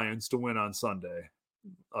on the Lions to win on Sunday.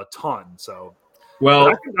 A ton. So,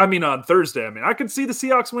 on Thursday, I can see the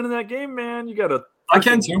Seahawks winning that game, man. You got I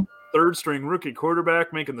can too. Third-string rookie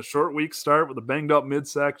quarterback making the short week start with a banged-up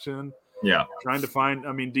midsection. Yeah. Trying to find –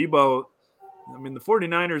 Debo – the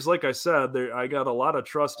 49ers, like I said, I got a lot of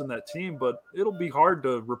trust in that team, but it'll be hard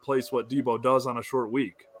to replace what Debo does on a short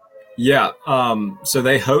week. Yeah. So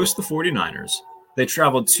they host the 49ers. They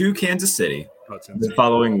travel to Kansas City the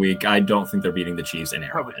following week. I don't think they're beating the Chiefs in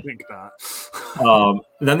Arrowhead. Probably think not.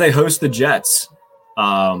 Then they host the Jets.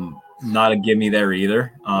 Not a gimme there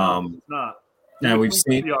either. It's not. And we've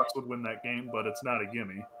seen the Seahawks would win that game, but it's not a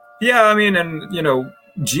gimme. Yeah,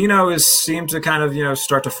 Geno seems to kind of,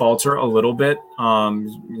 start to falter a little bit.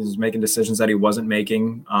 He's making decisions that he wasn't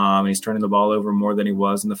making. He's turning the ball over more than he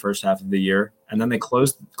was in the first half of the year. And then they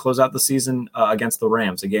close out the season against the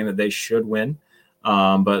Rams, a game that they should win.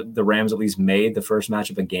 But the Rams at least made the first match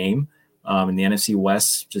of a game. And the NFC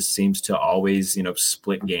West just seems to always,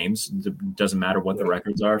 split games. It doesn't matter what the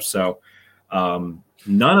records are. So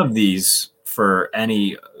none of these for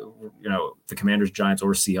any, the Commanders, Giants,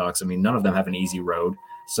 or Seahawks. none of them have an easy road.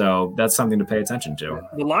 So that's something to pay attention to.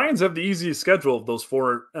 The Lions have the easiest schedule of those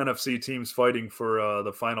four NFC teams fighting for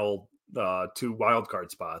the final two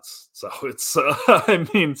wildcard spots. So it's,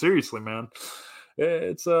 seriously, man.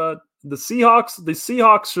 It's the Seahawks. The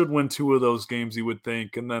Seahawks should win two of those games, you would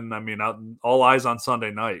think. And then, all eyes on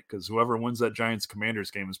Sunday night because whoever wins that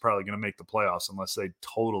Giants-Commanders game is probably going to make the playoffs unless they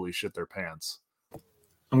totally shit their pants.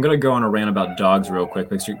 I'm going to go on a rant about dogs real quick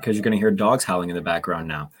because you're going to hear dogs howling in the background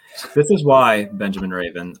now. This is why, Benjamin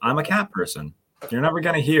Raven, I'm a cat person. You're never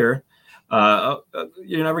going to hear a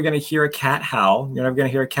cat howl. You're never going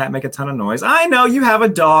to hear a cat make a ton of noise. I know you have a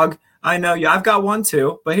dog. I know you. I've got one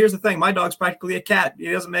too. But here's the thing. My dog's practically a cat. He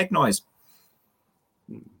doesn't make noise.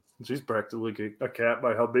 She's practically a cat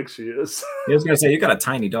by how big she is. I was going to say, you got a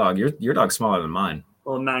tiny dog. Your dog's smaller than mine. A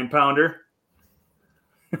little 9-pounder.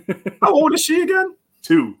 How old is she again?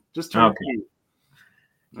 2. Just turned Okay.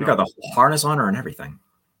 2. You got the harness on her and everything.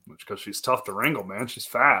 Because she's tough to wrangle, man. She's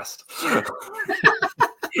fast. And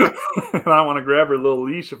I want to grab her little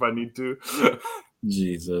leash if I need to.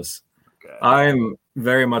 Jesus. Okay. I'm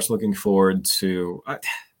very much looking forward to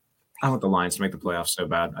I want the Lions to make the playoffs so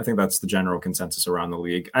bad. I think that's the general consensus around the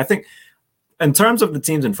league. I think in terms of the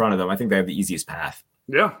teams in front of them, I think they have the easiest path.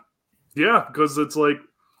 Yeah. Yeah, because it's like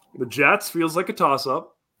the Jets feels like a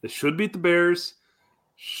toss-up. They should beat the Bears,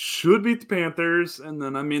 should beat the Panthers, and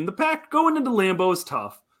then, I mean, the Pack going into Lambeau is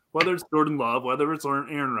tough. Whether it's Jordan Love, whether it's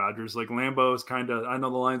Aaron Rodgers, like Lambeau is kind of – I know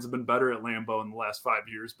the Lions have been better at Lambeau in the last 5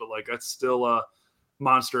 years, but, like, that's still a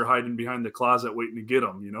monster hiding behind the closet waiting to get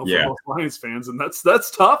them, you know, for most Lions fans. And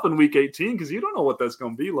that's tough in Week 18 because you don't know what that's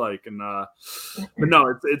going to be like. And but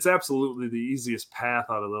no, it's absolutely the easiest path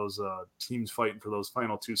out of those teams fighting for those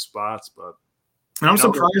final 2 spots. But and I'm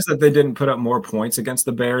surprised that they didn't put up more points against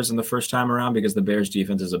the Bears in the first time around because the Bears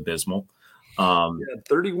defense is abysmal.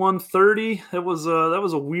 31-30. That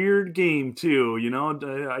was a weird game too. You know,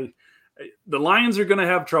 the Lions are going to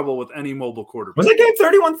have trouble with any mobile quarterback. Was that game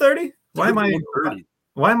 31-30?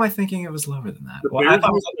 Why am I thinking it was lower than that? The Bears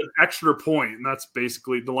missed an extra point, and that's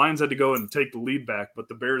basically the Lions had to go and take the lead back, but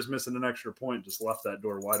the Bears missing an extra point just left that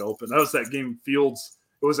door wide open. That was that game. Fields.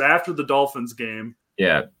 It was after the Dolphins game.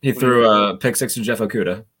 Yeah, he threw a pick 6 to Jeff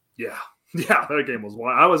Okudah. Yeah, that game was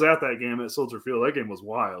wild. I was at that game at Soldier Field. That game was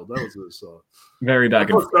wild. That was very back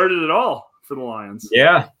and forth. Started it all for the Lions.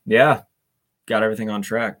 Yeah, got everything on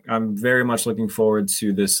track. I'm very much looking forward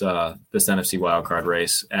to this NFC wildcard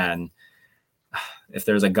race, and if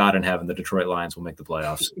there's a God in heaven, the Detroit Lions will make the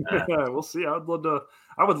playoffs. Yeah, we'll see. I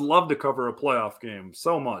would love to cover a playoff game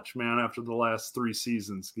so much, man. After the last 3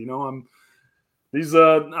 seasons, you know,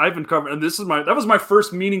 I've been covering, and that was my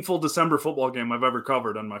first meaningful December football game I've ever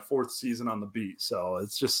covered on my 4th season on the beat. So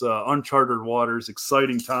it's just uncharted waters,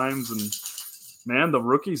 exciting times, and man, the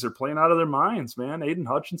rookies are playing out of their minds, man. Aiden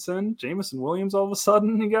Hutchinson, Jameson Williams, all of a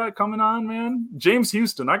sudden he got coming on, man. James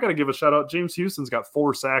Houston, I got to give a shout out. James Houston's got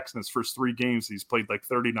 4 sacks in his first 3 games. He's played like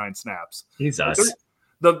 39 snaps. Jesus.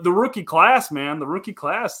 The rookie class, man, the rookie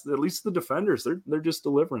class, at least the defenders, they're just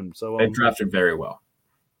delivering. So they've drafted very well.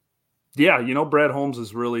 Yeah, you know, Brad Holmes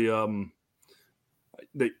is really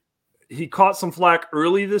he caught some flack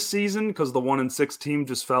early this season because the 1-6 team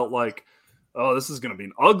just felt like, oh, this is going to be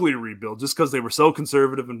an ugly rebuild just because they were so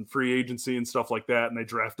conservative in free agency and stuff like that. And they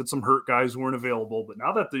drafted some hurt guys who weren't available. But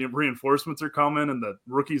now that the reinforcements are coming and the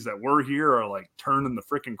rookies that were here are like turning the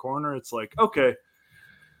freaking corner, it's like, okay,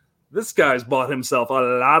 this guy's bought himself a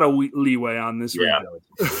lot of leeway on this rebuild.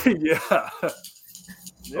 Yeah.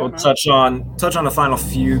 We'll touch on the final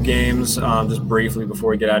few games just briefly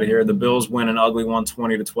before we get out of here. The Bills win an ugly one,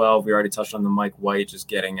 20-12. We already touched on the Mike White just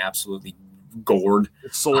getting absolutely gored.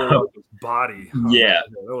 It sold his body. That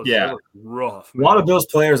was rough. Man. A lot of Bills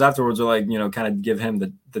players afterwards are like, you know, kind of give him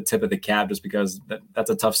the tip of the cap just because that's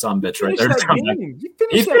a tough sumbitch right there.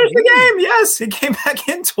 He finished the game. Yes, he came back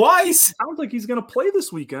in twice. Sounds like he's going to play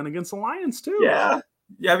this weekend against the Lions too. Yeah.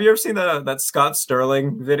 Have you ever seen that Scott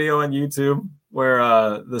Sterling video on YouTube where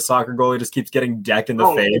the soccer goalie just keeps getting decked in the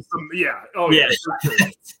face? Yeah.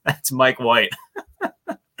 That's Mike White.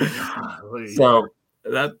 So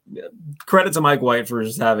that credit to Mike White for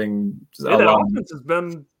just having that offense has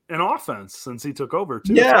been an offense since he took over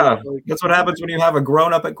too. Yeah, so that's what happens when you have a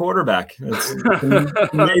grown up at quarterback. It's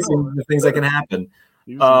amazing the things that can happen.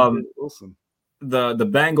 Wilson. The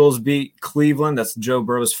Bengals beat Cleveland. That's Joe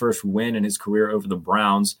Burrow's first win in his career over the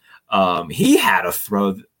Browns. He had a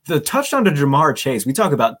throw. The touchdown to Jamar Chase. We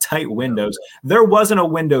talk about tight windows. There wasn't a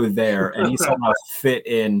window there, and he somehow fit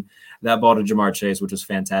in that ball to Jamar Chase, which was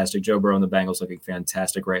fantastic. Joe Burrow and the Bengals looking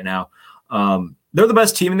fantastic right now. They're the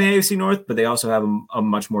best team in the AFC North, but they also have a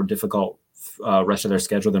much more difficult rest of their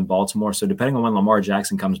schedule than Baltimore. So depending on when Lamar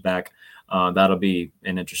Jackson comes back, that'll be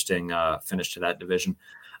an interesting finish to that division.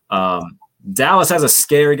 Dallas has a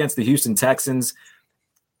scare against the Houston Texans.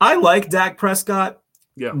 I like Dak Prescott.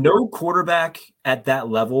 Yeah. No quarterback at that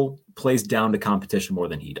level plays down to competition more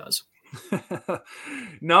than he does.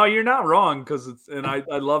 No, you're not wrong I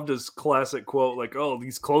loved his classic quote, like, oh,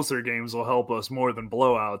 these closer games will help us more than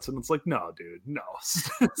blowouts. And it's like, no, dude, no.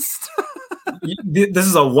 This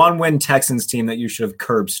is a 1-win Texans team that you should have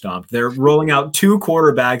curb stomped. They're rolling out 2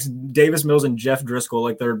 quarterbacks, Davis Mills and Jeff Driscoll,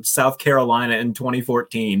 like they're South Carolina in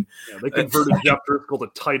 2014. Yeah, they converted Jeff Driscoll to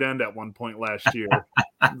tight end at one point last year.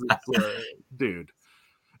 Dude.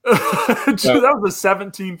 That was a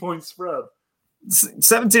 17-point spread.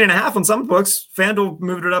 17.5 on some books. FanDuel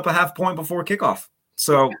moved it up a half point before kickoff.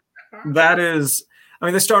 So that is I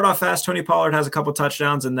mean, they start off fast. Tony Pollard has a couple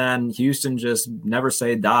touchdowns, and then Houston just never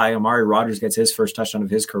say die. Amari Rodgers gets his first touchdown of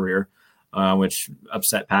his career, which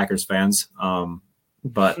upset Packers fans.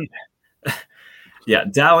 But yeah,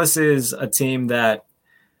 Dallas is a team that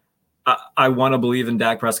I want to believe in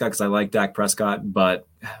Dak Prescott because I like Dak Prescott, but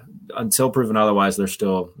until proven otherwise, they're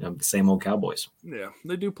still the same old Cowboys. Yeah,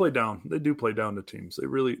 they do play down. They do play down to teams. They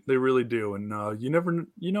really do. And you never,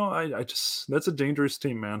 I just, that's a dangerous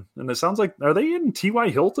team, man. And it sounds like, are they in T.Y.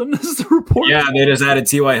 Hilton is the report? Yeah, they just added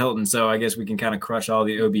T.Y. Hilton. So I guess we can kind of crush all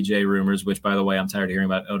the OBJ rumors, which, by the way, I'm tired of hearing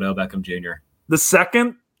about Odell Beckham Jr. The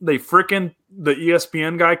second the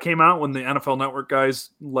ESPN guy came out when the NFL Network guys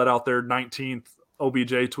let out their 19th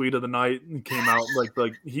OBJ tweet of the night and came out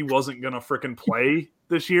like he wasn't going to freaking play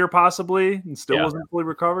this year possibly and still wasn't fully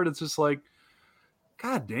recovered. It's just like,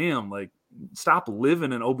 God damn, like stop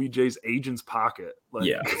living in OBJ's agent's pocket.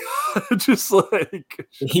 Like, just like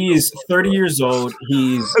he's 30 years old.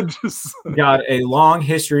 He's got a long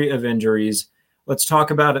history of injuries. Let's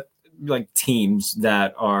talk about it. Like teams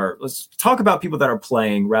that are, let's talk about people that are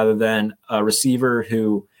playing rather than a receiver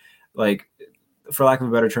who, like, for lack of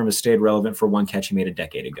a better term, has stayed relevant for one catch he made a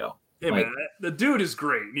decade ago. Hey, like, man, the dude is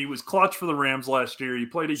great. And he was clutch for the Rams last year. He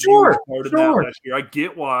played a huge part of that last year. I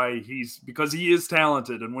get why because he is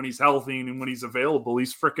talented, and when he's healthy and when he's available,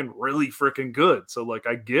 he's really freaking good. So, like,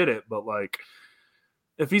 I get it, but like,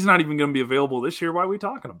 if he's not even going to be available this year, why are we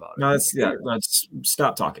talking about it? No, let's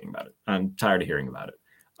stop talking about it. I'm tired of hearing about it.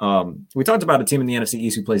 We talked about a team in the NFC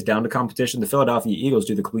East who plays down to competition. The Philadelphia Eagles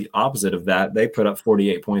do the complete opposite of that. They put up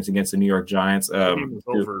 48 points against the New York Giants.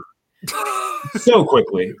 Over so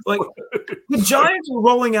quickly. Like the Giants are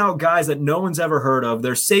rolling out guys that no one's ever heard of.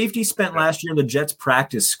 Their safety spent last year in the Jets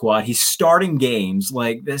practice squad. He's starting games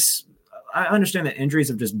like this. I understand that injuries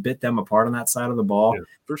have just bit them apart on that side of the ball. Yeah,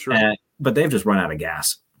 for sure. But they've just run out of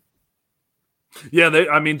gas. Yeah,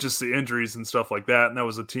 just the injuries and stuff like that. And that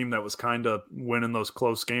was a team that was kind of winning those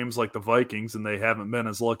close games like the Vikings, and they haven't been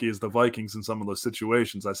as lucky as the Vikings in some of those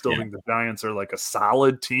situations. I still think the Giants are like a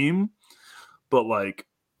solid team, but like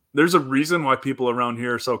there's a reason why people around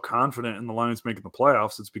here are so confident in the Lions making the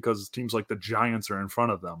playoffs. It's because teams like the Giants are in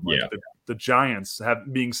front of them. Like the Giants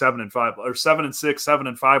being 7-5 or 7-6,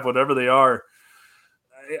 7-5, whatever they are.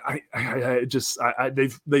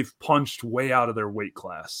 They've punched way out of their weight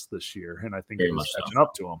class this year, and I think it's catching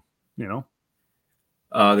up to them.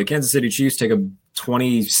 The Kansas City Chiefs take a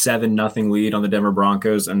 27-0 lead on the Denver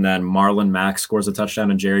Broncos, and then Marlon Mack scores a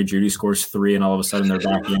touchdown, and Jerry Jeudy scores 3, and all of a sudden they're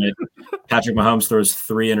back in it. Patrick Mahomes throws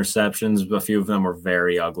 3 interceptions. A few of them were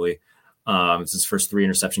very ugly. It's his first 3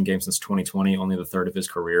 interception game since 2020, only the third of his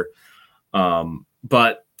career.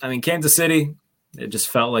 But I mean, Kansas City. It just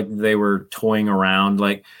felt like they were toying around.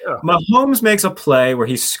 Like Mahomes makes a play where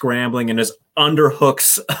he's scrambling and just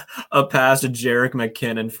underhooks a pass to Jerick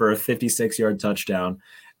McKinnon for a 56-yard touchdown.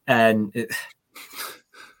 And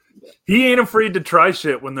he ain't afraid to try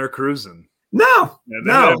shit when they're cruising. No.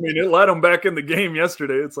 I mean, it let him back in the game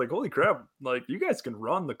yesterday. It's like, holy crap. Like, you guys can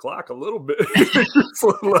run the clock a little bit.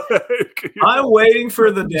 I'm waiting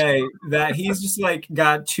for the day that he's just like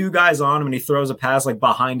got 2 guys on him and he throws a pass like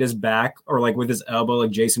behind his back or like with his elbow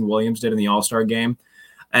like Jason Williams did in the All-Star game.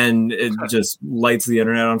 And it just lights the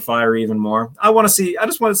internet on fire even more. I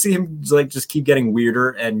just want to see him like just keep getting weirder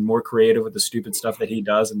and more creative with the stupid stuff that he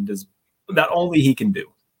does and does that only he can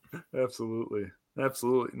do. Absolutely.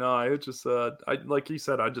 No, it just, like he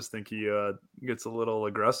said, I just think he gets a little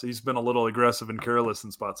aggressive. He's been a little aggressive and careless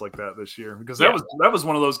in spots like that this year because that was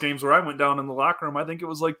one of those games where I went down in the locker room. I think it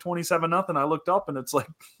was like 27-0. I looked up and it's like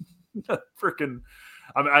freaking.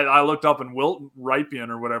 I mean, I looked up and Wilt Ripien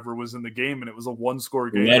or whatever was in the game and it was a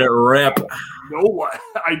 1-score game. Let it rip. No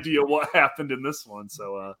idea what happened in this one.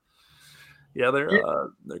 So, they're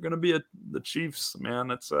going to be the Chiefs,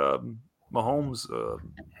 man. It's Mahomes,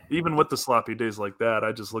 even with the sloppy days like that,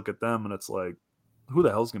 I just look at them and it's like, who the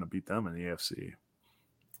hell's going to beat them in the AFC?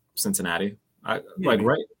 Cincinnati.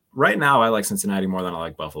 Right now, I like Cincinnati more than I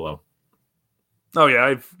like Buffalo. Oh yeah,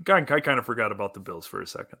 I kind of forgot about the Bills for a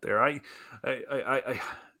second there. I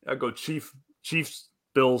go Chiefs,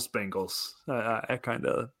 Bills, Bengals. I kind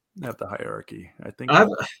of have the hierarchy. I think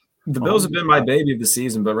the Bills have been my baby of the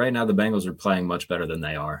season, but right now the Bengals are playing much better than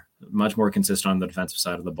they are. Much more consistent on the defensive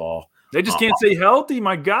side of the ball. They just can't stay healthy.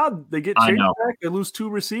 My God, they get Chase back. They lose 2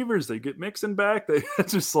 receivers. They get Mixon back.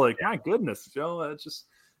 It's just like, my goodness, Joe. It's just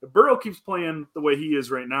if Burrow keeps playing the way he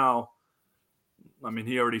is right now. I mean,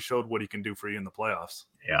 he already showed what he can do for you in the playoffs.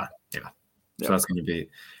 Yeah. So that's going to be.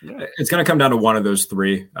 Yeah. It's going to come down to one of those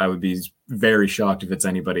 3. I would be very shocked if it's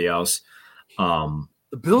anybody else.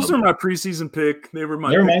 The Bills are my preseason pick. They were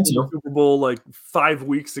my Super Bowl like 5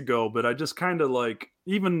 weeks ago, but I just kind of like,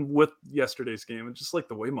 even with yesterday's game, it's just like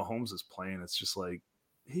the way Mahomes is playing. It's just like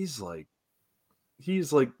he's like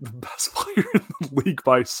the best player in the league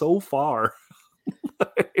by so far.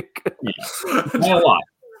 Not a lot.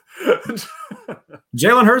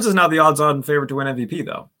 Jalen Hurts is now the odds-on favorite to win MVP,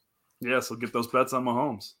 though. Yeah, so get those bets on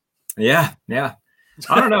Mahomes. Yeah.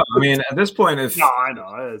 I don't know. I mean, at this point, I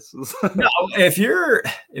know. If you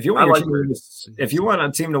want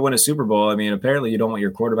a team to win a Super Bowl, I mean, apparently you don't want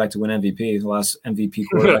your quarterback to win MVP. The last MVP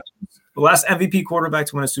quarterback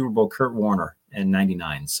to win a Super Bowl, Kurt Warner in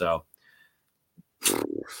 '99. So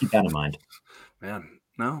keep that in mind. Man,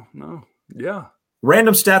 no, yeah.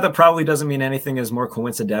 Random stat that probably doesn't mean anything is more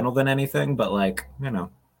coincidental than anything, but like,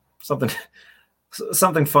 something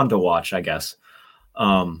fun to watch, I guess.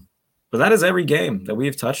 But that is every game that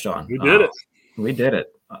we've touched on. We did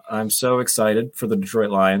it. I'm so excited for the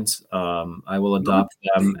Detroit Lions. I will adopt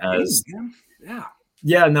them as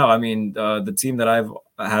the team that I've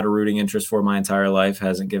had a rooting interest for my entire life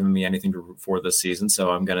hasn't given me anything to root for this season.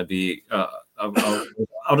 So I'm going to be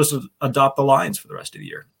I'll just adopt the Lions for the rest of the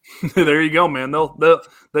year. There you go, man.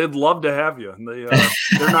 They'd love to have you.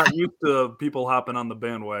 They're not used to people hopping on the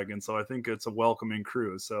bandwagon, so I think it's a welcoming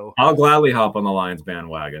crew. So I'll gladly hop on the Lions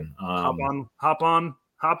bandwagon. Hop on,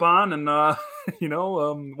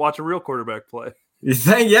 and watch a real quarterback play.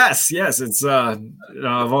 Yes. It's I've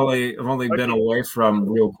only been away from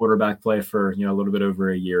real quarterback play for a little bit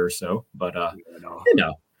over a year or so, but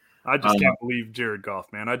I just can't believe Jared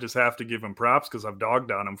Goff, man. I just have to give him props because I've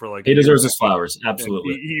dogged on him for like. He deserves his flowers,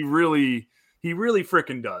 absolutely. He really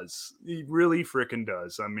freaking does. He really freaking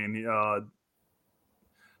does. I mean,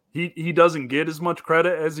 he doesn't get as much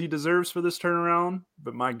credit as he deserves for this turnaround,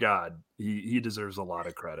 but my God, he deserves a lot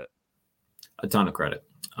of credit. A ton of credit.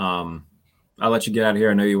 I'll let you get out of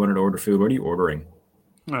here. I know you wanted to order food. What are you ordering?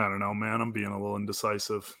 I don't know, man. I'm being a little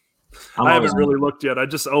indecisive. I haven't really looked yet. I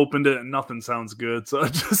just opened it and nothing sounds good. So I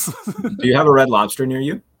just. Do you have a Red Lobster near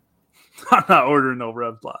you? I'm not ordering no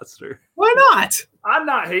Red Lobster. Why not? I'm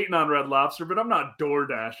not hating on Red Lobster, but I'm not door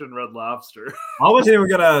dashing Red Lobster. I wasn't even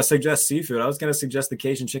going to suggest seafood. I was going to suggest the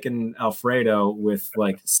Cajun chicken Alfredo with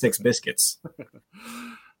like 6 biscuits. I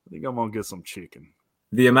think I'm going to get some chicken.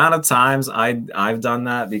 The amount of times I've done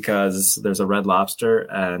that because there's a Red Lobster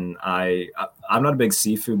and I'm not a big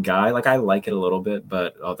seafood guy. Like I like it a little bit,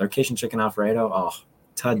 but their Cajun chicken Alfredo,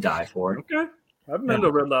 to die for. Okay. I haven't been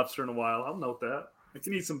to Red Lobster in a while. I'll note that. I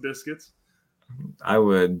can eat some biscuits. I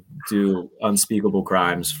would do unspeakable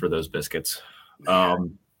crimes for those biscuits. What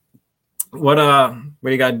do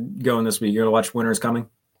you got going this week? You gonna watch Winter is Coming?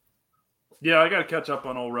 Yeah, I gotta catch up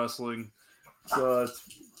on old wrestling. So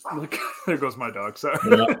look, there goes my dog. Sorry.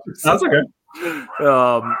 Yeah, that's okay.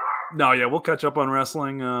 We'll catch up on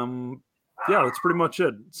wrestling. That's pretty much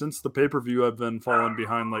it. Since the pay-per-view, I've been falling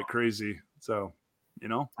behind like crazy. So, you've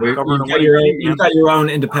got your own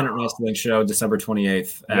independent wrestling show, December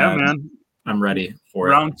 28th. Yeah, man. I'm ready for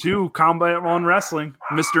it. Round 2, Combat 1 Wrestling.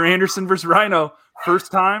 Mr. Anderson versus Rhino.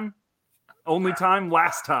 First time, only time,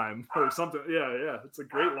 last time, or something. Yeah. It's a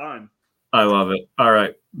great line. I love it. All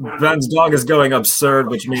right, Ben's dog is going absurd,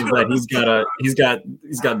 which means that he's got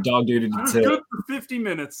dog duty to do. Good for 50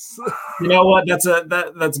 minutes. You know what? That's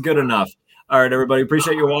good enough. All right, everybody.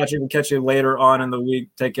 Appreciate you watching. We'll catch you later on in the week.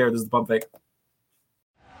 Take care. This is the Pump Fake.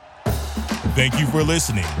 Thank you for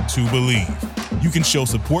listening to Believe. You can show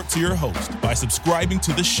support to your host by subscribing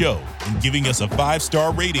to the show and giving us a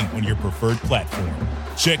 5-star rating on your preferred platform.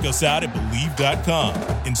 Check us out at Believe.com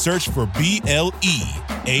and search for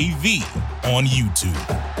BLEAV on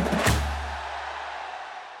YouTube.